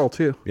Name is Earl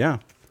too. Yeah.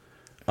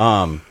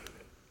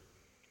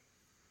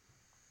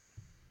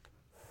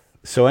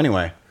 So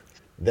anyway,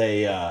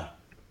 the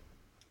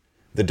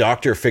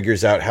doctor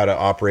figures out how to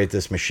operate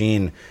this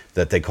machine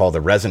that they call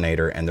the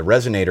resonator, and the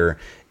resonator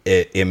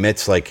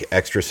emits like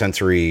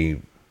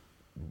extrasensory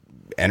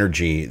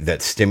energy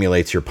that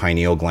stimulates your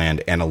pineal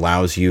gland and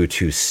allows you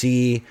to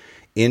see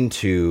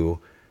into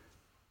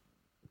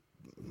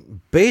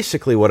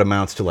basically what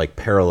amounts to like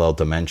parallel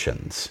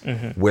dimensions,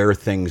 where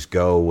things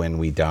go when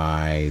we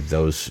die,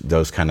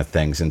 those kind of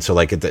things. And so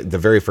like at the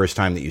very first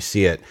time that you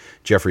see it,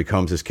 Jeffrey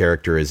Combs'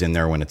 character is in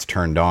there when it's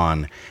turned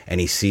on,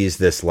 and he sees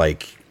this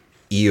like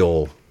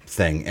eel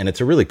thing, and it's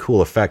a really cool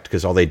effect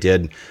because all they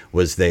did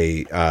was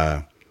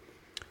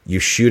you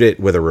shoot it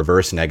with a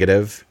reverse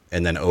negative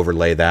and then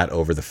overlay that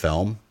over the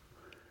film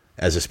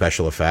as a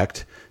special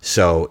effect,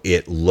 so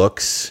it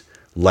looks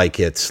like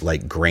it's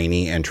like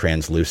grainy and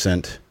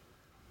translucent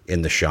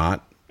in the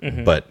shot,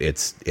 but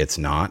it's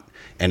not,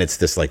 and it's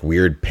this like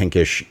weird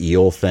pinkish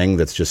eel thing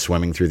that's just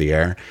swimming through the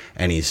air,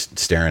 and he's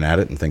staring at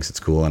it and thinks it's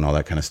cool and all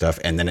that kind of stuff,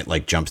 and then it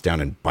like jumps down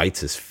and bites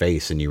his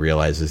face, and he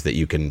realizes that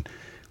you can,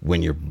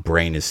 when your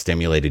brain is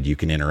stimulated, you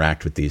can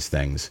interact with these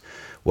things.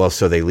 Well,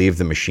 so they leave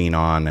the machine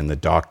on, and the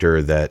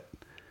doctor that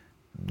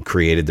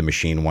created the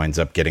machine winds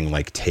up getting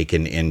like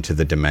taken into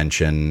the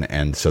dimension,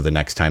 and so the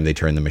next time they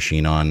turn the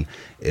machine on,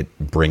 it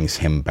brings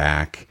him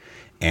back,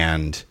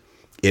 and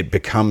it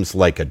becomes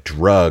like a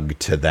drug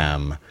to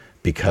them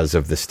because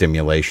of the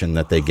stimulation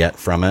that they get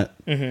from it,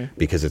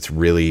 because it's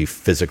really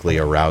physically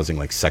arousing,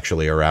 like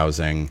sexually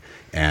arousing,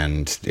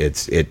 and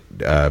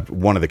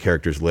one of the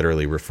characters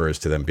literally refers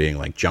to them being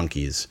like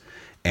junkies,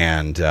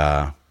 and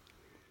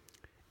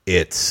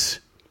if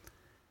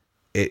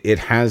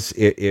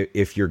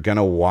you're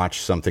gonna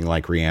watch something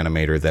like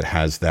Reanimator that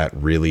has that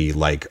really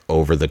like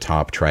over the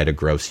top, try to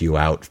gross you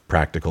out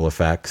practical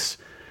effects,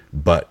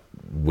 but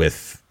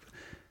with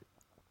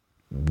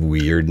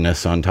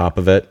weirdness on top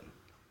of it,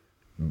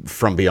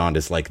 From Beyond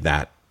is like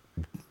that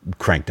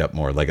cranked up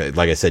more. Like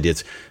I said,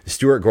 it's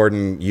Stuart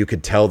Gordon. You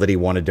could tell that he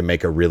wanted to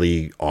make a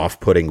really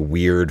off-putting,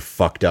 weird,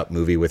 fucked up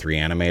movie with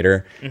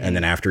Reanimator. And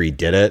then after he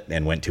did it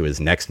and went to his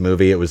next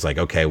movie, it was like,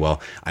 okay,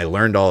 well, I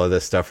learned all of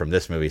this stuff from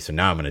this movie, so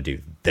now I'm going to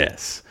do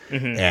this.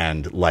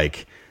 And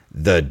like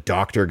the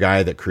doctor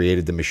guy that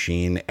created the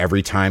machine,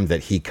 every time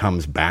that he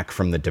comes back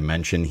from the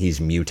dimension,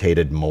 he's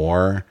mutated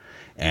more.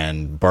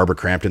 And Barbara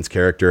Crampton's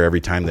character,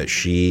 every time that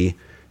she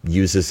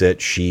uses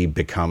it, she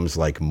becomes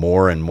like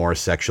more and more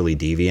sexually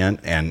deviant.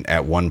 And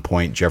at one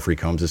point, Jeffrey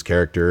Combs'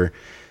 character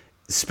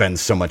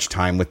spends so much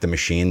time with the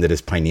machine that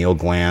his pineal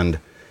gland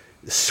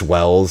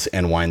swells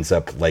and winds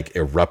up like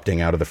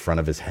erupting out of the front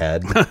of his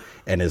head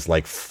and is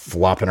like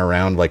flopping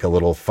around like a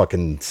little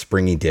fucking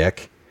springy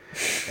dick.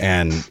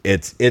 And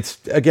it's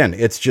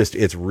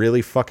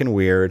really fucking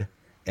weird.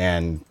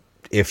 And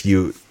if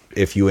you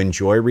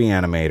enjoy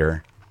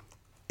Reanimator,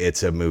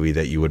 it's a movie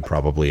that you would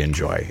probably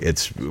enjoy.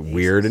 It's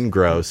weird and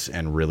gross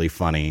and really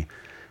funny.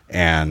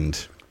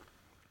 And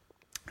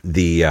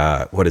the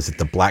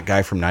the black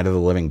guy from Night of the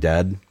Living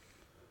Dead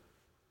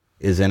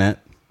is in it.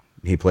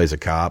 He plays a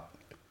cop.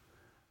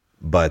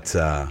 But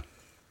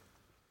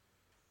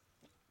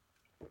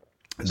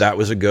that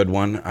was a good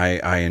one.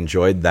 I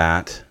enjoyed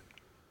that.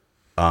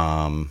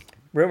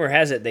 Rumor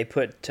has it they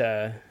put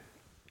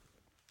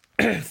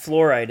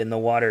fluoride in the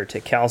water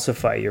to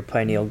calcify your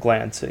pineal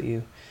gland so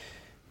you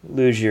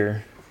lose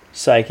your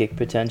psychic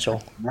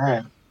potential.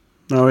 Right.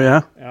 Oh,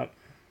 yeah? Yep.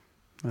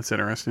 That's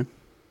interesting.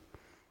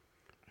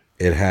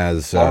 It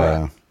has...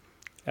 I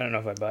don't know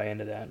if I buy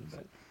into that,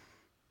 but...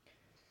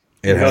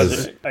 It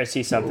has... I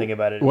see something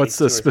about it. What's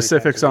the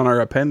specifics on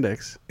our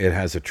appendix? It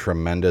has a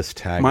tremendous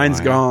tagline.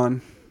 Mine's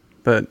gone,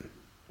 but...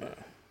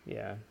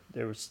 Yeah,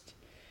 it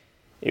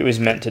was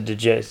meant to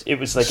digest. It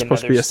was like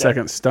supposed to be a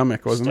second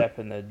stomach, wasn't it? Step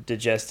in the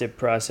digestive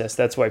process.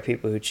 That's why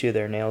people who chew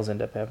their nails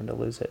end up having to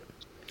lose it.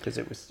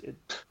 because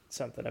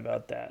something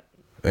about that.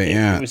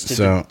 Yeah,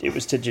 it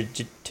was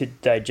to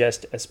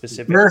digest a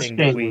specific thing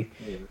that we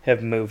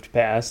have moved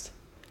past.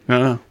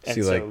 Oh. And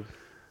See, so,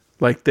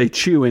 Like they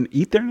chew and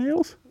eat their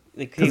nails?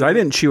 Because I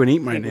didn't chew and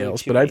eat my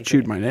nails, but I've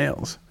chewed my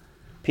nails.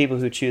 People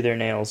who chew their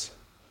nails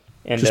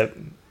end up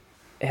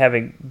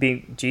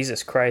being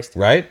Jesus Christ,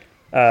 right?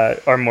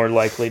 Are more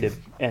likely to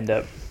end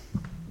up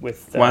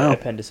with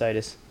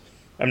appendicitis.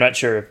 I'm not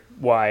sure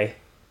why,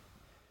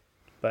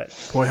 but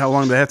boy, how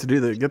long do they have to do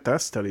to get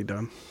that study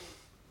done?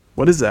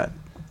 What is that?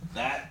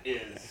 That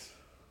is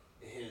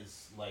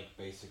his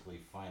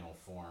basically final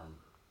form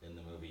in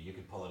the movie. You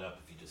can pull it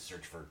up if you just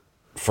search for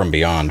From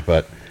Beyond,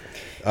 but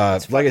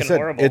like I said,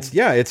 horrible.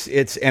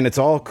 it's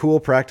all cool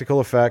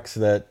practical effects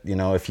that,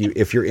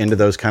 if you're into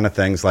those kind of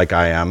things like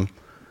I am.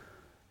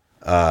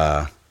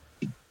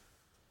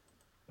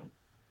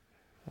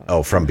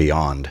 From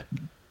Beyond.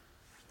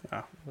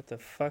 What the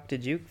fuck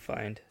did you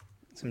find?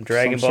 Some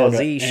Dragon Ball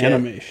Z shit.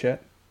 Anime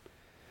shit.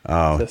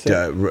 Oh,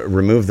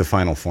 remove the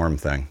final form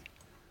thing.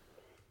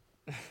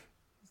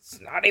 It's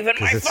not even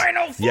my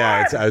final form.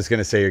 Yeah, I was going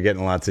to say you're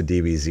getting lots of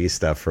DBZ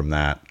stuff from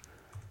that.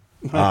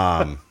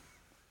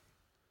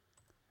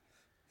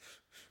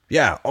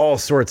 Yeah, all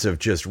sorts of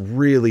just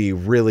really,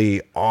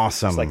 really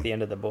awesome. It's like the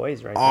end of The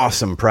Boys, right?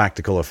 Awesome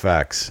practical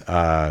effects,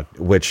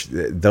 which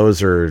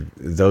those are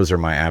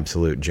my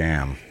absolute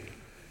jam.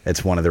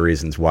 It's one of the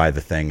reasons why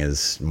The Thing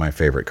is my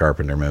favorite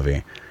Carpenter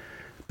movie.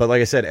 But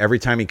like I said, every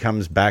time he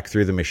comes back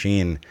through the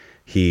machine,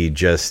 he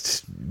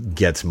just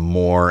gets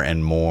more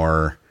and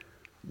more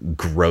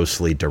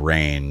grossly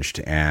deranged,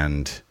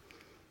 and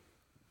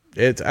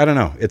I don't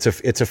know. It's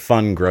a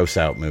fun gross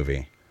out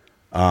movie.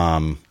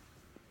 I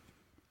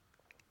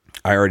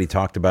already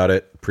talked about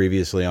it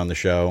previously on the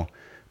show,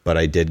 but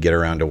I did get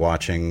around to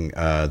watching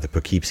the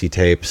Poughkeepsie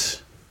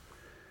tapes,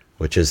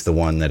 which is the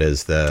one that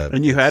is the...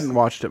 And you hadn't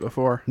watched it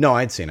before? No,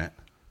 I'd seen it.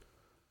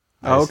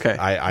 Oh, okay.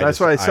 That's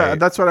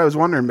what I was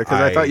wondering, because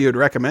I thought you had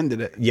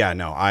recommended it. Yeah,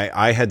 no,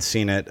 I had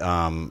seen it,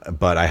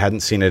 but I hadn't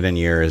seen it in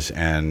years,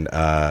 and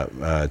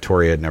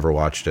Tori had never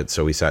watched it,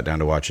 so we sat down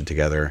to watch it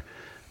together.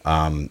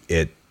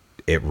 It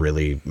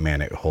really,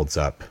 man, it holds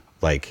up.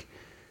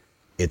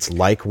 It's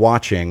like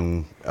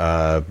watching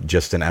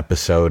just an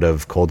episode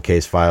of Cold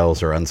Case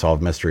Files or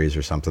Unsolved Mysteries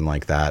or something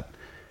like that,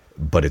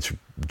 but it's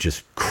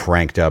just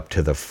cranked up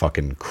to the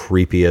fucking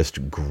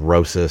creepiest,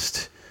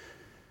 grossest.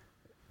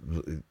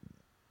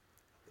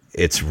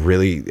 It's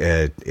really,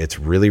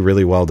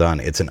 really well done.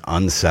 It's an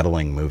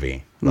unsettling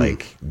movie.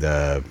 And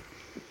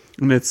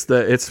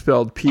it's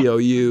spelled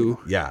P-O-U.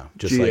 Yeah,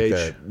 just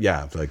G-H.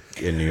 like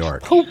in New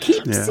York.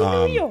 Poughkeepsie,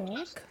 New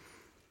York.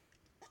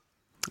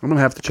 I'm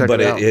gonna have to check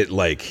it out.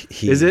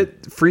 Is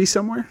it free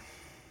somewhere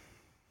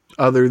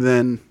other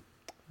than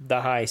The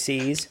High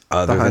Seas?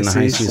 Other than the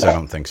High Seas, I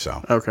don't think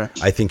so. Okay.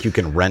 I think you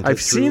can rent it. I've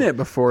seen it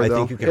before, though. I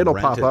think you can It'll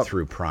rent pop it up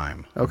through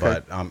Prime.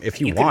 Okay. But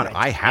if you You can want, rent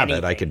I have it. I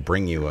anything. could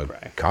bring you a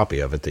copy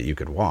of it that you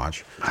could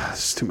watch.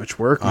 It's too much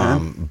work,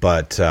 man.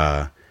 But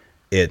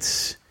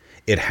it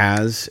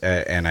has,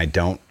 and I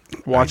don't.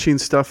 Watching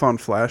stuff on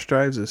flash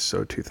drives is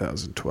so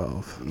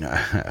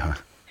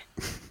 2012.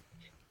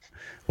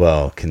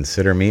 Well,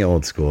 consider me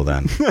old school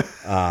then.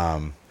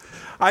 I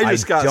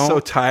just got so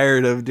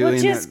tired of doing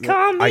Well, just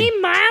call me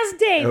Miles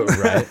Davis.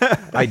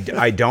 Right.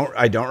 I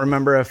don't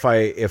remember if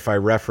I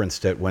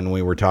referenced it when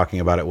we were talking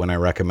about it when I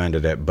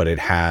recommended it, but it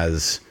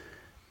has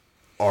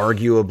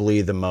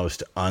arguably the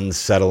most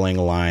unsettling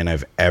line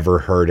I've ever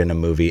heard in a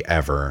movie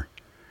ever,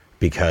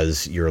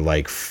 because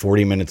you're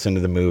 40 minutes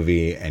into the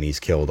movie and he's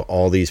killed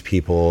all these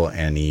people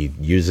and he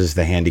uses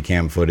the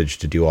handycam footage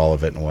to do all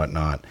of it and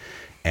whatnot,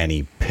 and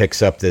he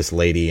picks up this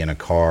lady in a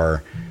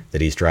car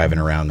that he's driving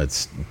around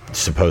that's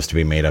supposed to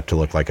be made up to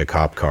look like a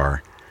cop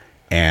car,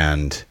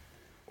 and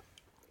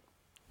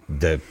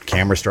the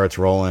camera starts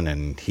rolling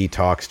and he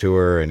talks to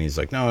her and he's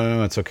like,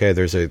 no, it's okay.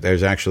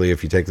 There's actually,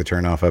 if you take the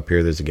turnoff up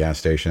here, there's a gas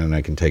station and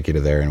I can take you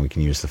to there and we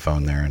can use the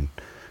phone there and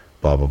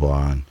blah, blah,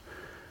 blah.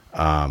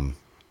 And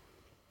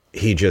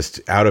he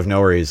just, out of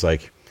nowhere, he's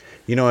like,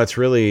 it's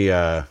really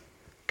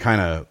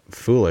kind of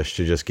foolish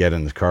to just get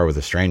in the car with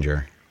a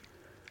stranger.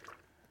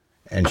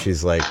 And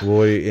she's like,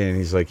 well, and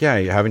he's like, yeah,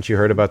 haven't you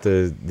heard about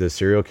the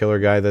serial killer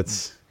guy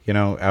that's,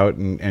 out?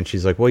 And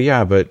she's like, well,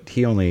 yeah, but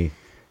he only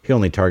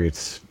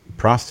targets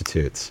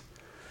prostitutes.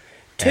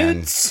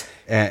 Toots.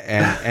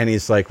 And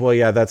he's like, well,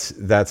 yeah,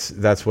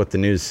 that's what the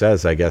news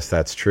says. I guess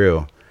that's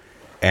true.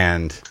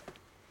 And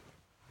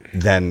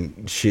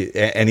then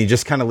he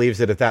just kind of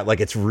leaves it at that.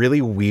 It's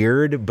really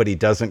weird, but he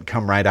doesn't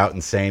come right out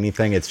and say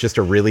anything. It's just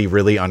a really,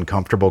 really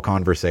uncomfortable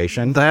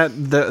conversation.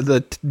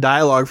 The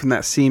dialogue from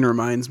that scene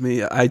reminds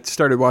me. I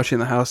started watching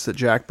The House That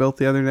Jack Built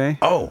the other day.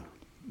 Oh,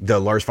 the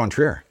Lars von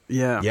Trier.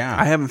 Yeah. Yeah.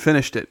 I haven't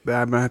finished it, but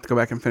I'm going to have to go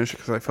back and finish it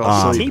because I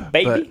fell asleep.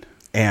 baby.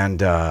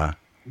 And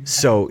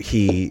so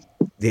he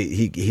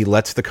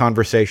lets the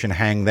conversation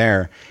hang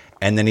there,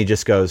 and then he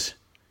just goes,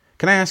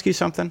 can I ask you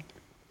something?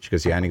 She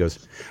goes, yeah. And he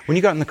goes, when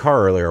you got in the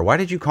car earlier, why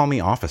did you call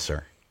me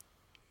officer?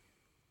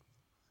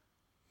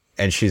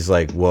 And she's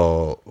like,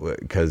 well,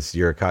 because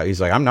you're a cop. He's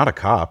like, I'm not a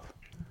cop.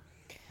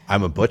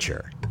 I'm a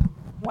butcher.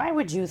 Why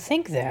would you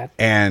think that?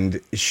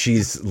 And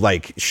she's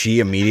like, she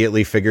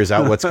immediately figures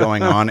out what's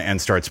going on and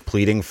starts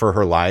pleading for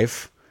her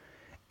life.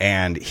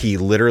 And he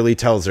literally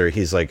tells her,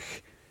 he's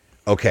like,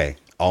 okay,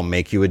 I'll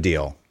make you a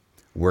deal.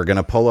 We're going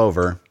to pull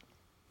over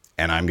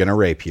and I'm going to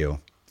rape you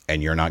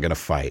and you're not going to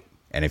fight.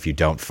 And if you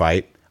don't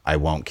fight, I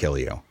won't kill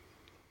you.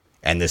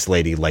 And this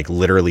lady like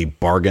literally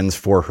bargains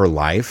for her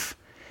life.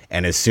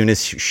 And as soon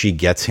as she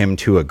gets him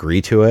to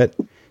agree to it,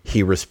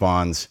 he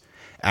responds,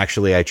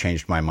 actually, I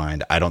changed my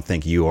mind. I don't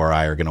think you or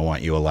I are going to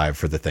want you alive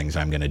for the things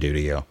I'm going to do to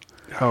you.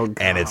 Oh,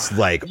 God. And it's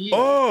like,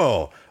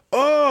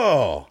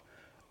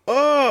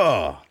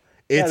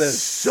 it's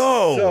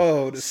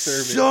so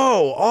disturbing.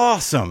 So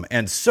awesome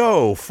and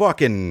so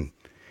fucking,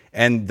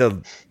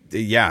 and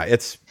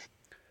it's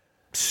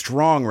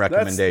strong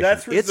recommendation.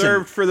 That's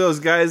reserved for those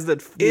guys that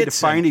need to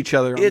find each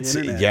other on the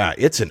internet. Yeah,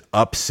 it's an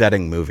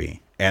upsetting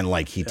movie. And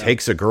like he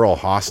takes a girl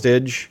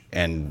hostage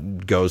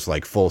and goes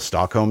like full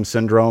Stockholm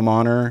syndrome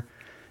on her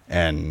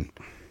and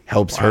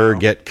helps her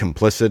get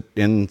complicit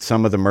in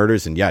some of the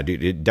murders. And yeah,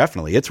 dude,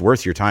 it's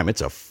worth your time. It's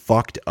a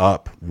fucked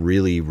up,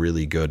 really,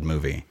 really good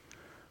movie.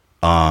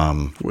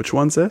 Which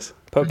one's this?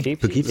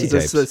 Poughkeepsie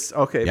Tapes. This,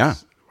 okay. Yeah.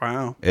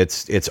 Wow.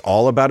 It's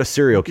all about a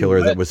serial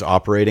killer that was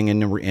operating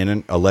in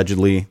an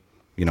allegedly,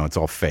 it's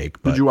all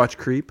fake. But did you watch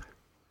Creep?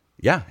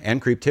 Yeah,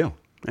 and Creep 2.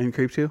 And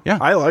Creep 2? Yeah.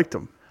 I liked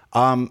them.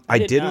 I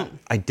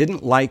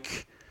didn't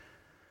like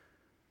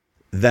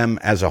them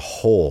as a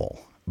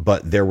whole,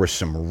 but there were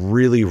some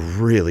really,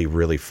 really,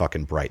 really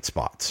fucking bright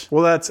spots.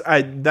 Well,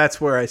 that's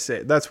where I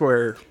say that's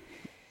where.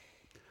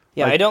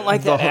 Yeah, I don't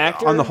like that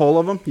actor. On the whole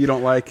of them, you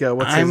don't like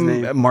what's his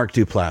name? Mark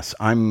Duplass.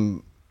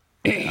 I'm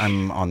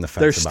on the fence.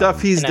 There's about stuff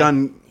him. he's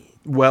done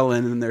well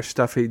in, and there's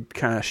stuff he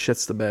kind of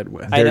shits the bed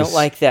with. I don't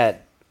like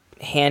that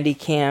handy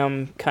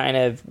cam kind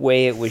of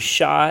way it was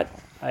shot.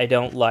 I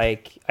didn't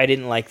like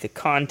the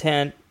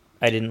content.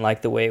 I didn't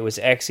like the way it was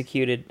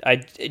executed.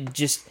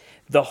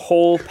 The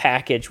whole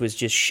package was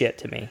just shit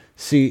to me.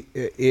 See,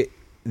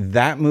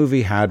 that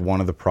movie had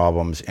one of the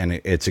problems, and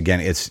it's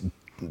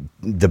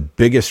the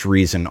biggest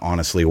reason,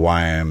 honestly,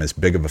 why I am as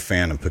big of a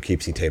fan of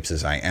Poughkeepsie Tapes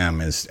as I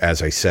am is,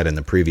 as I said in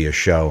the previous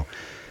show,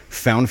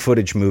 found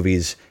footage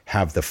movies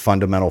have the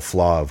fundamental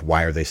flaw of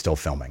why are they still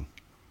filming?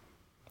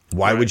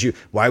 Why would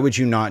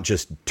you not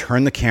just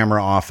turn the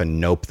camera off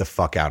and nope the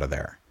fuck out of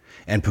there?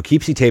 And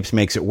Poughkeepsie Tapes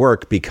makes it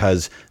work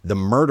because the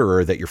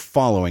murderer that you're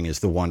following is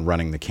the one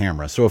running the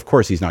camera. So, of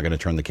course, he's not going to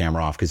turn the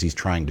camera off because he's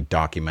trying to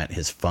document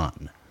his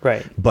fun.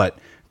 Right. But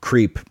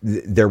Creep,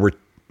 there were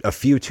a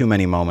few too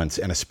many moments,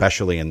 and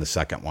especially in the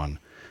second one,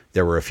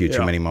 there were a few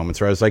too many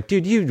moments where I was like,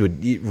 dude,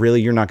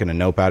 you're not going to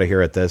nope out of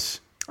here at this?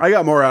 I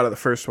got more out of the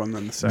first one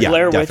than the second. Yeah,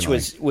 Blair definitely.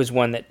 Witch was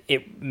one that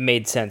it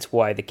made sense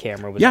why the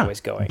camera was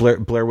always going.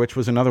 Blair Witch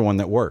was another one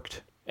that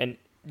worked. And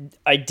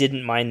I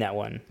didn't mind that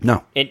one.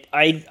 No.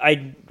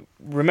 I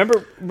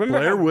remember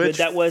Blair how Witch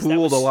good that was.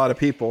 Fooled a lot of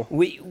people.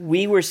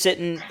 We were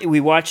sitting. We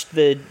watched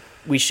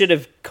we should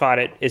have caught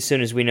it as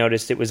soon as we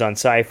noticed it was on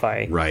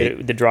Sci-Fi.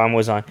 Right. The drama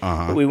was on.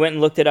 But we went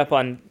and looked it up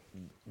on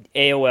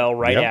AOL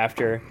right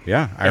after.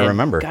 Yeah, I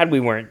remember. God, we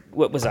weren't.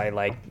 What was I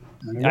like?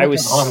 I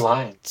was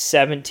online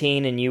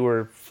 17 and you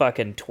were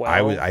fucking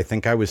 12. I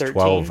think I was 13?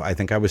 12. I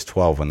think I was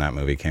 12 when that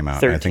movie came out.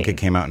 13. I think it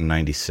came out in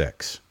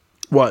 96.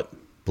 What?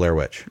 Blair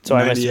Witch. So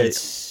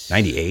 98.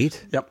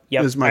 98? Yep.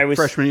 Yep. It was my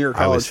freshman year of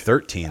college. I was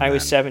 13. I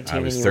was then. 17 I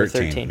was and you were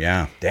 13. 13.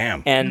 Yeah,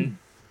 damn. And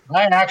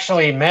I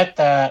actually met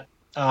that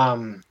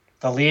the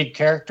lead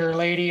character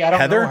lady. I don't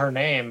Heather? know her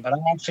name, but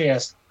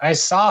I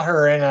saw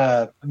her in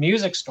a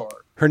music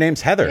store. Her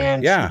name's Heather.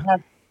 And Yeah. she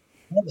had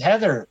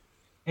Heather,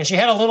 and she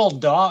had a little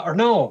dog. Or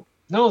no,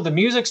 the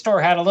music store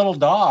had a little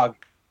dog,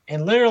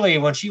 and literally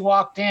when she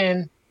walked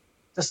in,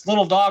 this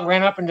little dog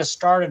ran up and just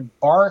started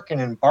barking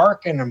and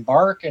barking and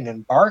barking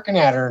and barking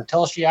at her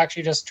until she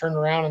actually just turned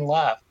around and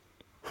left.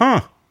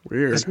 Huh.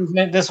 Weird.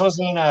 This was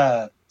in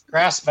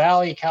Grass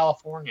Valley,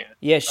 California.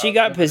 yeah, she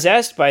got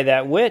possessed by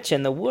that witch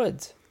in the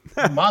woods.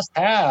 Must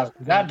have.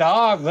 That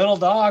little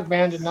dog,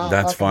 man, did not.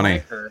 That's fucking funny.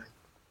 like her.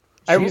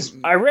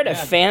 I read a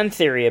fan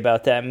theory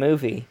about that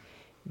movie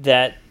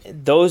that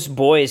those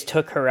boys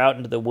took her out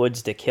into the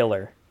woods to kill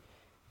her,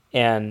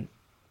 and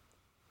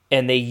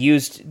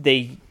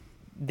they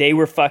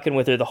were fucking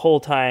with her the whole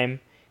time.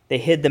 They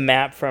hid the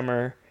map from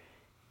her,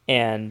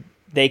 and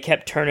they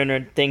kept turning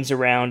her things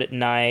around at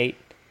night.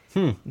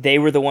 They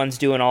were the ones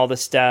doing all the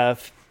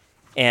stuff,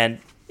 and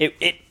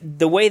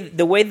the way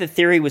the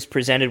theory was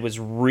presented was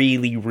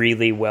really,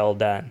 really well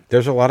done.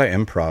 There's a lot of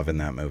improv in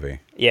that movie.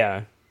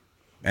 Yeah.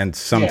 And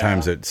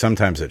sometimes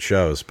it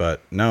shows,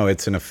 but no,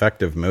 it's an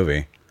effective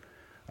movie.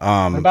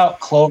 What about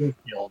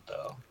Cloverfield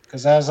though?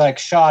 Because that was like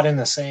shot in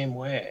the same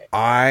way.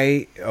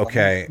 That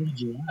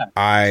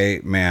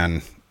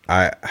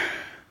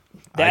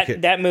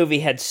movie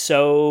had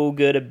so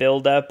good a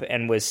build up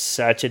and was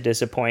such a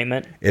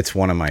disappointment. It's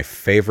one of my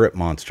favorite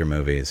monster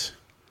movies.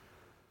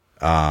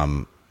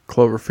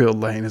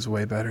 Cloverfield Lane is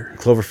way better.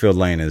 Cloverfield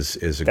Lane is a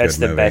good movie. That's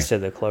the best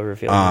of the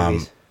Cloverfield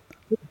movies.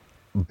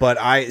 But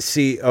I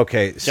see.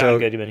 Okay, so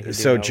Goodman can do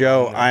so no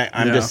Joe,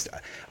 wrong.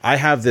 I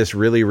have this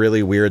really,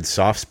 really weird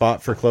soft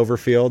spot for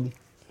Cloverfield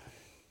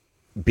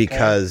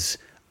because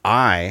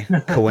I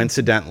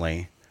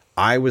coincidentally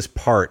I was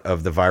part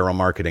of the viral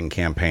marketing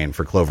campaign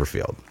for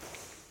Cloverfield.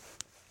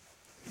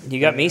 You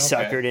got me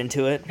suckered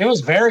into it. It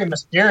was very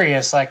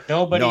mysterious. Like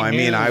nobody. No, I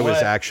mean knew I was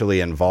what-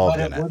 actually involved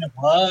what in it, it. what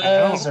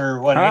it was or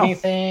what How?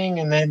 anything,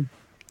 and then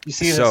you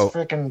see So- this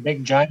freaking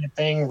big giant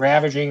thing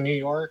ravaging New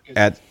York.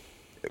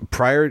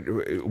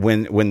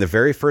 When the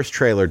very first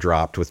trailer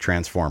dropped with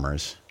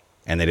Transformers,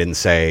 and they didn't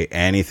say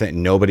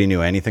anything, nobody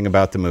knew anything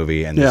about the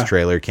movie, and this Yeah.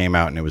 trailer came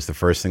out, and it was the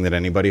first thing that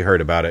anybody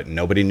heard about it. And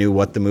nobody knew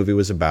what the movie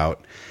was about,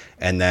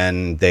 and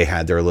then they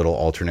had their little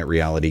alternate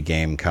reality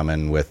game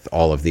coming with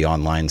all of the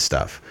online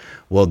stuff.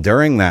 Well,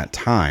 during that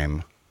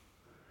time,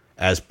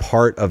 as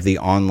part of the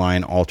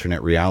online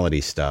alternate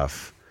reality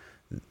stuff,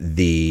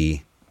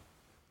 the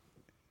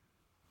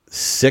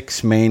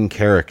 6 main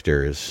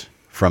characters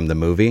from the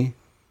movie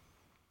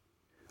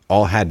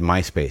all had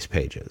MySpace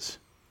pages,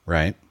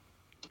 right?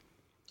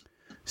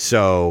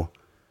 So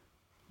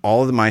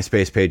all of the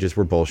MySpace pages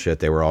were bullshit.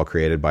 They were all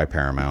created by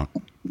Paramount.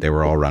 They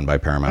were all run by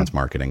Paramount's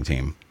marketing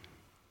team.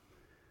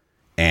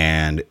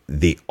 And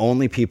the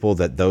only people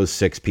that those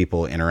 6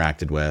 people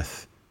interacted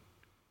with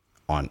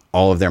on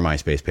all of their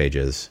MySpace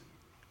pages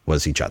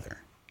was each other.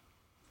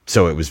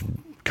 So it was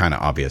kind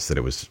of obvious that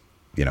it was,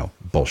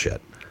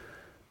 bullshit.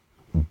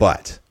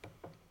 But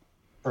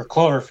For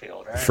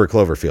Cloverfield, right? for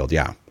Cloverfield,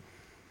 yeah.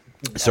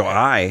 So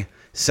I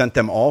sent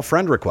them all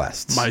friend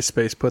requests.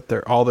 MySpace put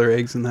all their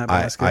eggs in that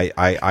basket.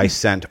 I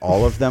sent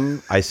all of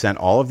them. I sent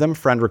all of them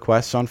friend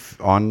requests on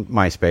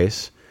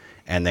MySpace,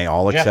 and they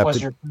all Jeff was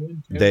accepted. your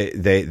friend,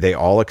 too? They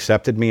all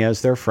accepted me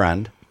as their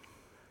friend,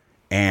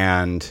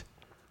 and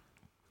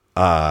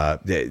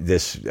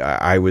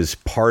I was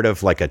part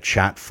of like a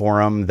chat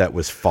forum that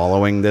was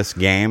following this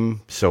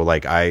game. So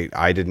like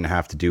I didn't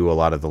have to do a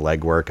lot of the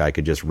legwork. I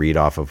could just read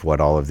off of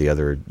what all of the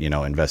other,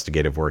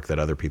 investigative work that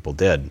other people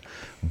did.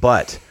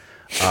 But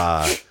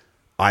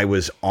I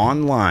was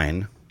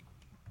online.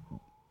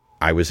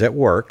 I was at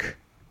work,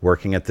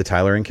 working at the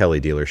Tyler and Kelly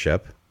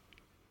dealership.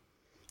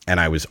 And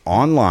I was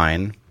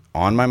online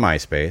on my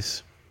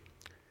MySpace.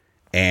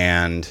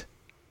 And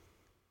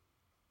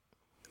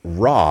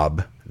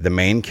Rob, the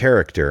main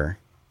character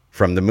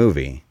from the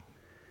movie,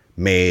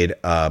 made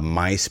a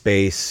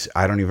MySpace.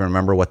 I don't even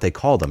remember what they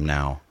called him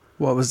now.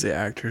 What was the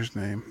actor's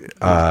name?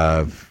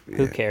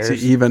 Who cares?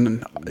 Is he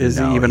even He's-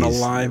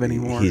 alive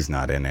anymore? He's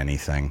not in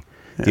anything.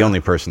 The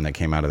only person that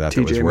came out of that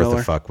T.J. was worth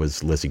Miller. a fuck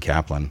was Lizzie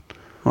Kaplan.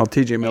 Well,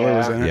 T.J. Miller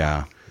was in it.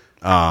 Yeah.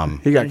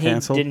 He got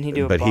canceled. Didn't he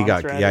do a But bomb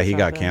threat or he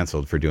got something?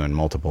 canceled for doing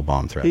multiple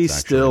bomb threats. He's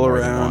actually, still more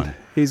than around. one.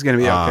 He's going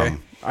to be okay.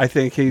 I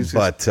think he's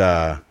just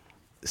But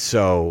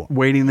so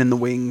waiting in the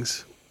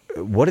wings.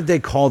 what did they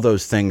call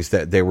those things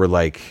that they were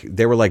like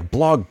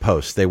blog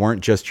posts? They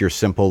weren't just your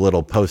simple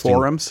little posting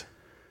Forums.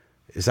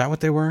 Is that what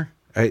they were?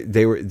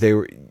 They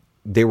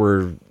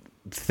were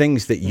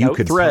things that you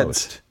could threads.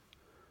 post.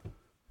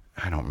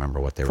 I don't remember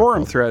what they were Forum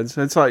called. threads.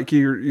 It's like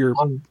you're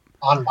on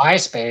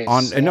MySpace.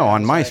 On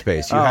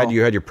MySpace.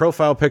 You had your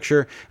profile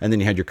picture, and then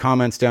you had your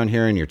comments down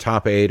here in your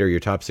top 8 or your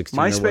top 16.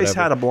 or MySpace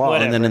whatever. had a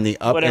blog. And then in the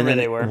up, Whatever and then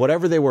they were.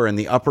 whatever they were in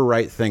the upper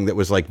right thing that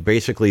was like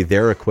basically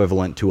their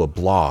equivalent to a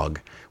blog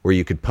where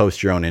you could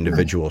post your own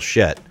individual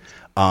shit.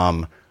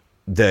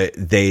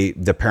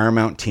 The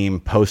Paramount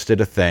team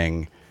posted a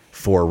thing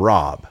for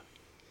Rob,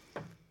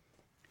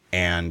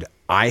 and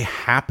I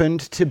happened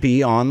to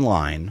be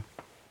online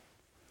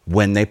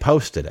when they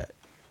posted it.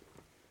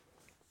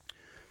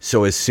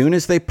 So as soon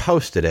as they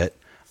posted it,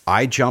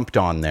 I jumped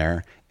on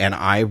there and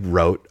I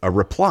wrote a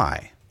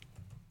reply.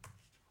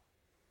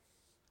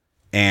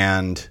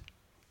 And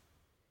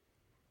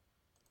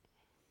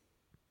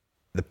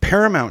the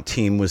Paramount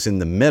team was in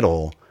the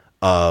middle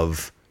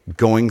of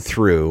going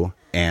through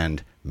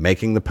and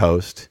making the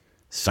post,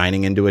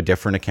 signing into a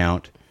different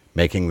account,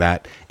 making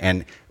that.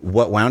 And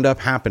what wound up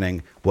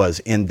happening was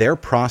in their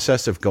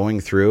process of going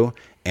through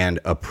and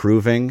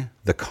approving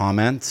the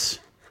comments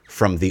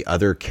from the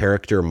other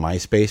character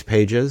MySpace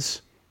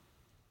pages,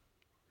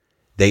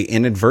 they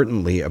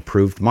inadvertently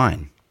approved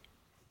mine.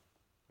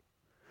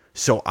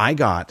 So I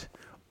got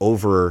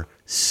over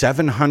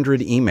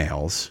 700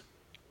 emails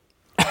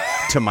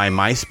to my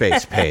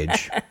MySpace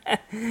page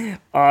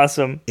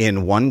Awesome.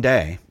 in one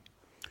day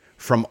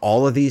from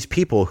all of these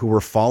people who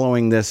were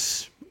following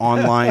this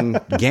online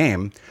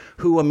game,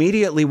 who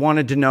immediately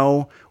wanted to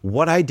know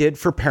what I did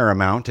for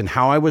Paramount and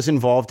how I was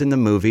involved in the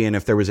movie and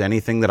if there was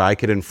anything that I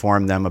could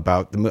inform them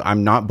about the movie.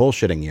 I'm not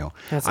bullshitting you.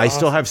 I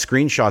still have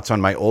screenshots on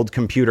my old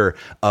computer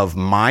of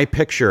my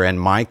picture and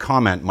my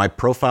comment. My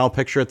profile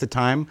picture at the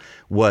time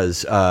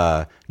was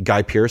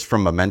Guy Pearce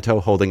from Memento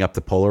holding up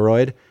the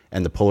Polaroid,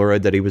 and the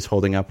Polaroid that he was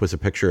holding up was a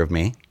picture of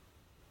me.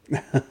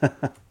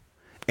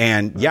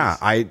 And yeah,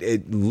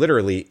 it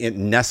literally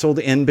nestled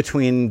in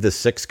between the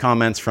 6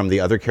 comments from the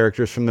other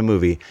characters from the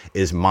movie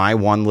is my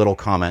one little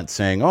comment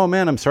saying, "Oh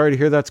man, I'm sorry to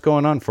hear that's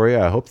going on for you.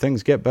 I hope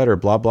things get better,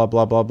 blah, blah,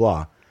 blah, blah,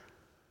 blah."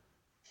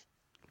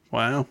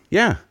 wow.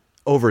 Yeah.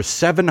 over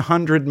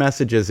 700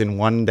 messages in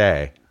one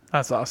day.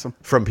 That's awesome.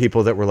 From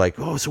people that were like,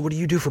 oh, so what do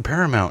you do for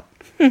Paramount?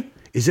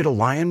 Is it a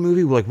Lion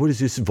movie? Like, what is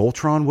this,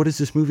 Voltron? What is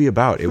this movie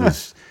about? It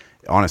was,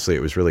 honestly,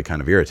 it was really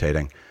kind of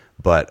irritating.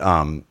 But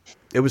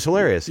it was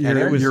hilarious. And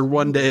it was your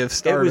one day of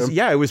stardom.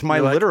 It was my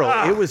literal,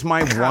 it was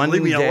my one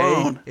leave me day.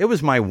 alone. It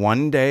was my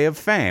one day of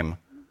fame.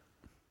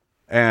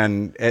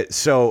 And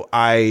yes,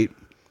 I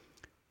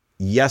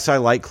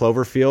like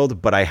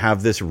Cloverfield, but I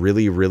have this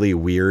really, really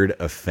weird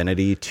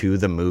affinity to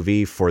the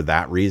movie for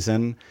that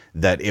reason,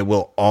 that it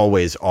will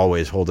always,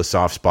 always hold a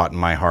soft spot in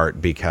my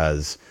heart,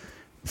 because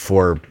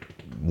for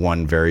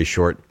one very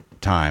short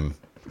time,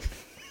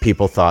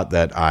 people thought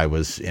that I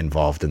was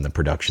involved in the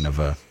production of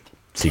a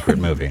secret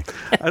movie.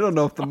 I don't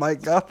know if the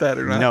mic got that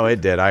or not. No,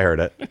 it did. I heard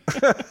it.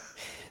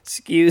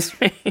 Excuse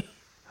me.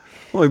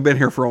 Well, we've been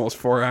here for almost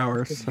 4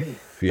 hours.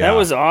 Yeah. That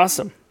was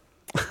awesome.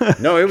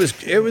 No, it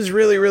was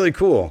really, really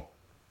cool.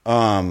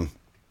 Cloverfield,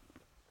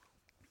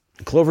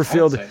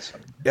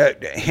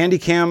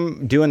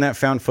 Handycam doing that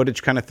found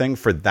footage kind of thing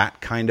for that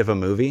kind of a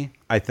movie.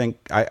 I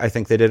think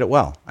they did it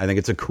well. I think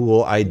it's a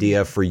cool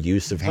idea for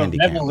use of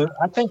Handycam.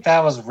 I think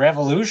that was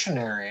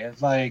revolutionary.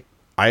 It's like,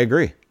 I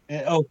agree.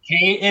 It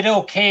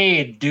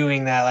okayed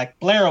doing that. Like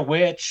Blair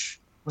Witch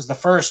was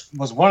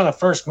one of the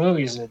first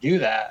movies to do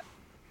that,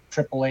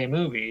 AAA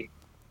movie,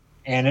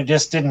 and it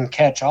just didn't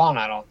catch on,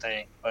 I don't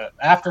think. But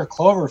after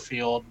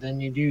Cloverfield,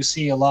 then you do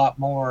see a lot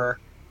more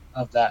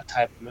of that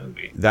type of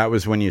movie. That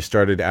was when you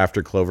started,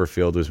 after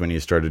Cloverfield was when you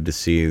started to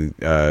see, you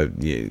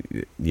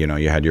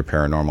had your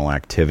Paranormal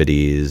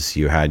Activities,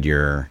 you had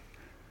your...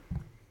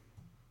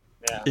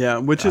 Yeah,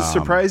 which is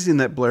surprising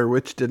that Blair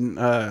Witch didn't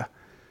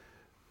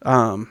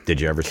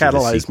did you ever see the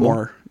catalyze sequel?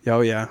 more.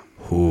 Oh, yeah.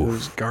 Oof. It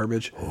was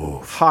garbage.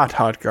 Oof.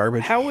 Hot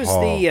garbage. How was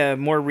the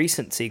more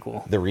recent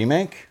sequel? The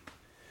remake?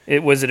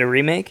 Was it a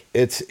remake?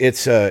 It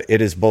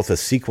is both a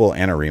sequel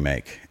and a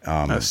remake.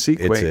 A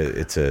sequel.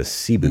 It's a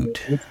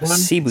Seaboot.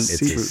 Seaboot.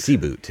 It's a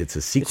Seaboot. It's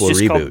a sequel It's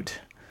just reboot.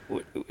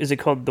 Is it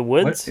called The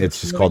Woods? It's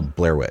just called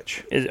Blair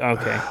Witch.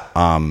 Okay.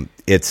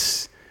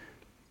 It's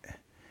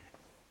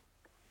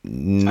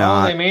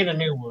not. They made a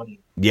new one.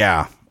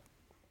 Yeah.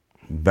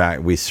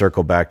 We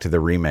circle back to the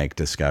remake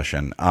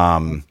discussion.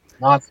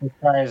 Not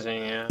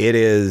surprising. Yeah. It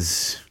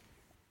is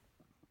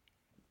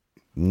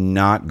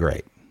not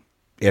great.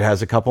 It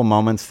has a couple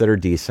moments that are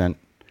decent,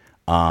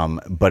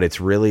 but it's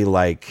really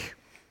like,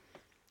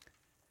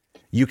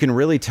 you can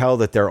really tell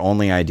that their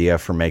only idea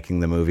for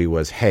making the movie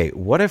was, hey,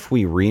 what if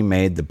we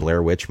remade the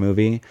Blair Witch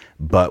movie,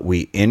 but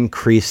we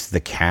increased the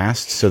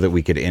cast so that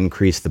we could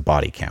increase the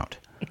body count?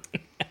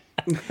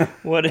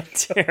 What a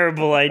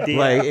terrible idea.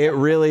 Like, it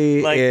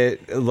really,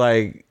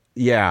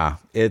 yeah.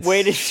 It's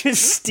way to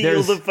just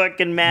steal the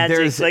fucking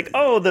magic. Like,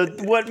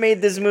 what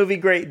made this movie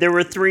great? There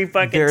were 3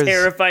 fucking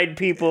terrified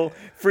people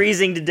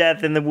freezing to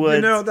death in the woods.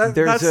 You know,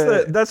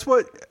 that's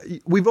what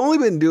we've only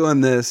been doing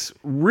this,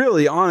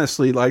 really,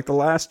 honestly, like the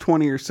last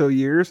 20 or so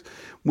years.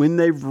 When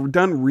they've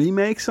done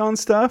remakes on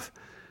stuff,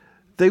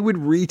 they would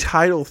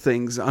retitle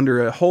things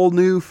under a whole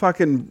new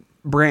fucking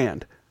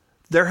brand.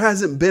 There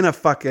hasn't been a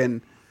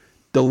fucking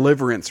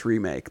Deliverance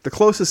remake. The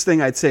closest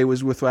thing I'd say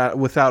was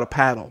Without a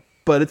Paddle,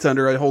 but it's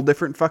under a whole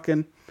different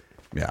fucking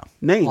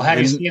name. Well, have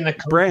you seen the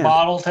Coke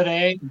bottle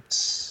today?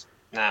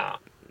 No.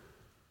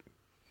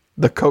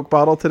 The Coke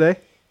bottle today?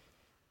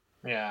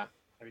 Yeah.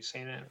 Have you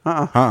seen it?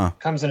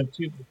 Comes in a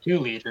 2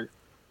 liter.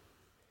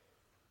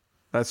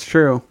 That's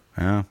true.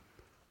 Yeah.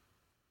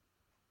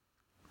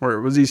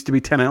 Or it used to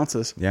be 10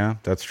 ounces. Yeah,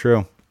 that's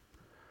true.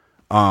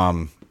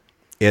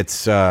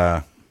 It's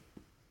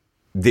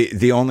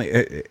the only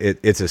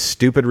it's a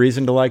stupid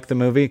reason to like the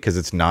movie, because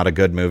it's not a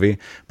good movie,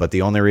 but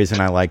the only reason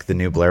I like the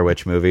new Blair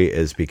Witch movie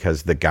is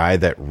because the guy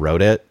that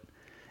wrote it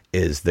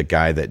is the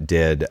guy that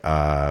did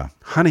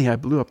Honey, I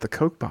Blew Up the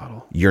Coke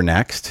Bottle. You're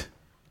Next,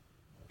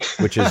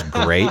 which is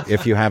great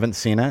if you haven't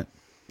seen it,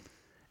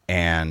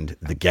 and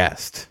The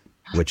Guest,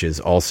 which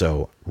is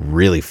also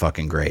really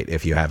fucking great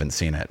if you haven't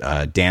seen it.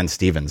 Dan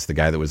Stevens, the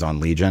guy that was on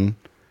Legion,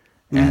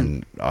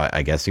 and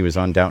I guess he was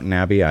on Downton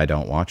Abbey. I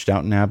don't watch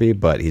Downton Abbey,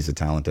 but he's a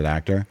talented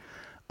actor.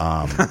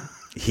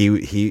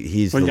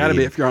 He's well, the gotta lead.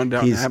 Be if you're on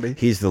Downton Abbey.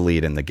 He's the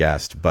lead in The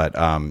Guest, but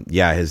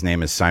his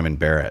name is Simon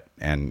Barrett,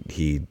 and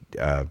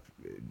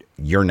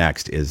You're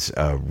Next is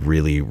a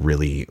really,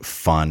 really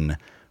fun,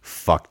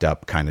 fucked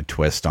up kind of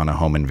twist on a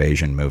home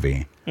invasion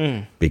movie.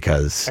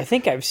 Because I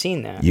think I've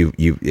seen that.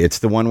 It's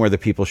the one where the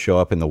people show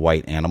up in the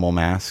white animal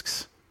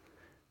masks.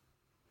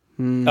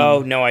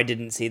 Oh no, I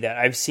didn't see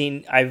that.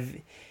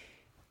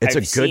 It's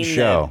a good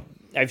show.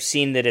 I've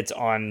seen that it's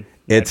on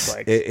Netflix.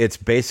 Netflix. It's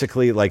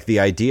basically like,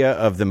 the idea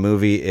of the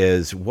movie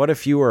is, what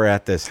if you were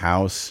at this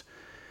house,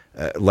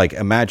 like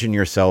imagine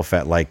yourself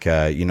at like,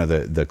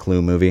 the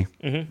Clue movie.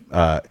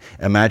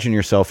 Mm-hmm. Imagine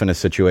yourself in a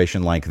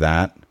situation like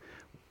that,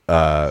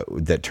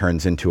 that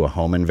turns into a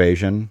home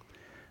invasion.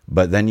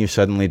 But then you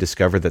suddenly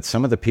discover that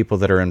some of the people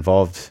that are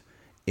involved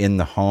in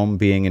the home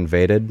being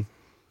invaded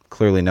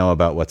clearly know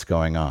about what's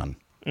going on.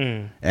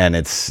 And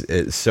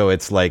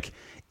it's like,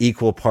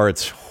 equal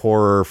parts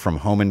horror from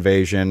Home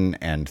Invasion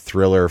and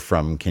thriller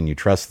from Can You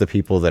Trust the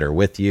People That Are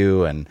With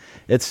You? And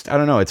it's, I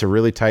don't know, it's a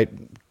really tight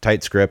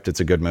script.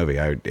 It's a good movie.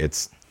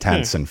 It's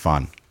tense and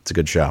fun. It's a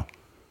good show.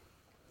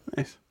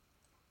 Nice.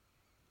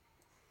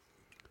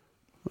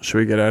 Should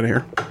we get out of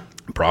here?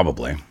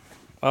 Probably.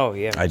 Oh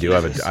yeah. I do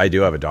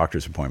have a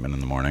doctor's appointment in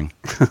the morning.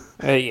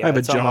 Yeah, I have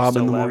a job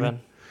in the morning.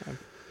 I'm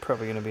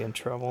probably gonna be in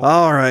trouble.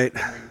 All right.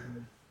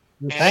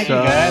 Thank you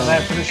guys. I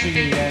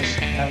appreciate you guys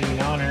having me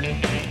on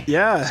here.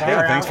 Yeah. Sorry,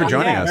 Yeah, thanks for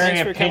joining us. I'm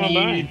Thanks a for very coming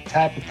opinionated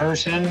type of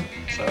person,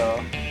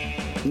 so.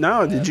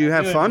 No, did you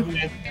have fun?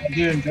 I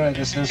do enjoy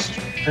this. This is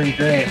pretty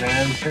great,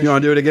 man. You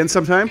want to do it again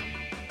sometime?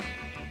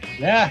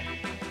 Yeah,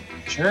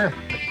 sure.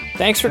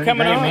 Thanks for Pretty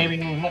coming great. on.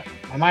 Maybe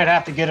I might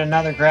have to get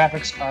another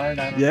graphics card.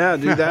 I don't know. Yeah,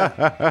 do that.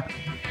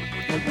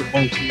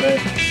 One too late.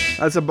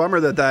 That's a bummer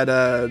that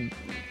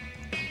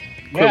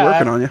quit Yeah,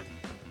 working on you.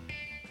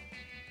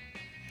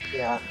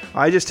 Yeah.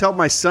 I just helped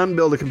my son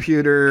build a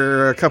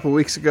computer a couple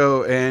weeks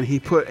ago, and he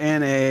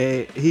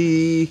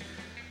he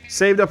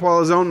saved up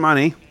all his own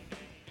money.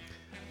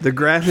 The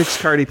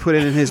graphics card he put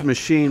in his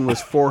machine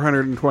was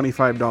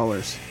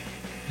 $425.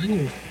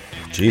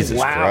 Jesus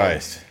Wow.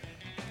 Christ.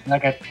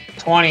 Like a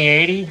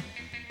 2080.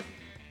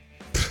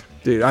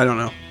 Dude, I don't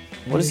know.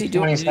 What is he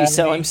doing? Did he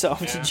sell himself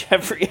to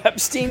Jeffrey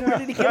Epstein? Where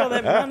did he get all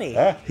that money?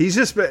 He's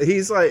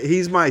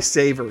my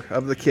saver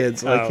of the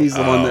kids. Like he's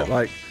the one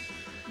that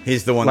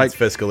He's the one Like,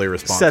 that's fiscally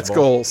responsible. sets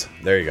goals.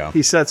 There you go.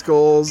 He sets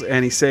goals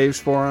and he saves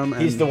for them.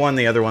 He's the one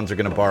the other ones are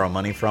going to borrow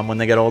money from when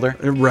they get older.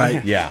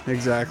 Right. Yeah.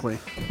 Exactly.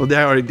 Well, they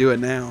already do it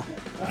now.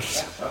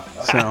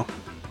 So,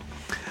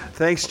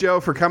 thanks, Joe,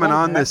 for coming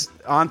on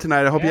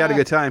tonight. I hope you had a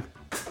good time.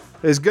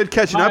 It was good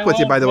catching up with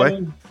you, by the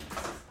way.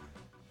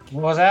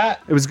 What was that?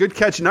 It was good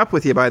catching up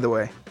with you, by the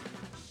way.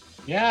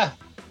 Yeah.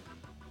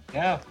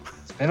 Yeah.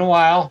 It's been a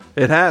while.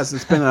 It has.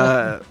 It's been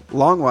a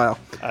long while.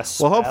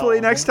 Well,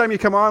 hopefully next time you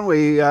come on,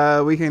 we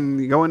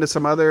can delve into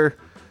some other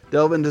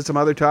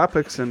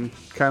topics and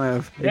kind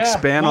of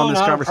expand on this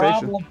not a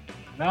conversation. problem.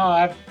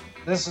 No,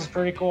 this is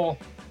pretty cool.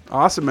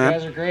 Awesome, You man.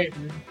 guys are great.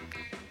 Dude.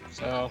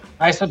 So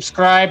I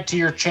subscribe to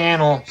your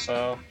channel.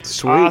 So,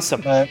 Sweet.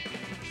 Awesome. but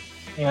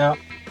I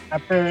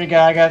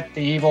got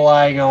the evil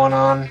eye going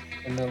on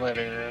in the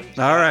living room.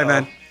 All right,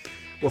 man.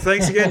 Well,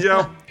 thanks again,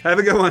 Joe. Have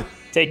a good one.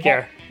 Take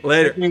care.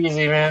 Later. Take it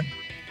easy, man.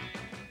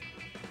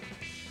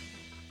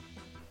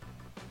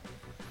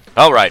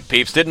 All right,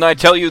 peeps, didn't I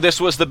tell you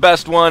this was the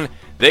best one?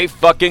 They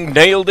fucking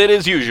nailed it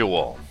as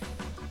usual.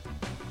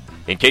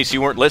 In case you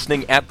weren't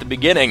listening at the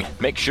beginning,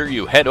 make sure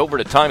you head over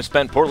to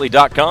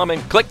timespentpoorly.com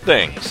and click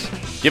things.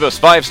 Give us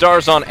 5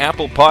 stars on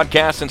Apple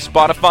Podcasts and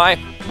Spotify.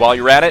 While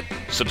you're at it,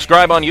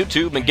 subscribe on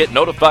YouTube and get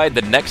notified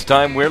the next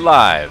time we're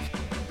live.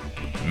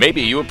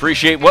 Maybe you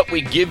appreciate what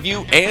we give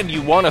you and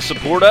you want to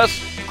support us?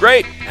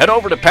 Great! Head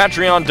over to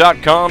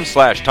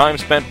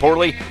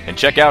patreon.com/timespentpoorly and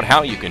check out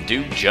how you can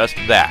do just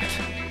that.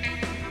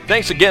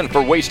 Thanks again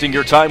for wasting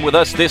your time with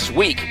us this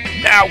week.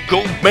 Now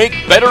go make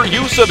better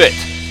use of it!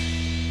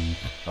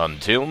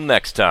 Until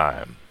next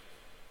time.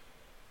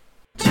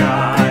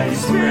 Time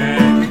spent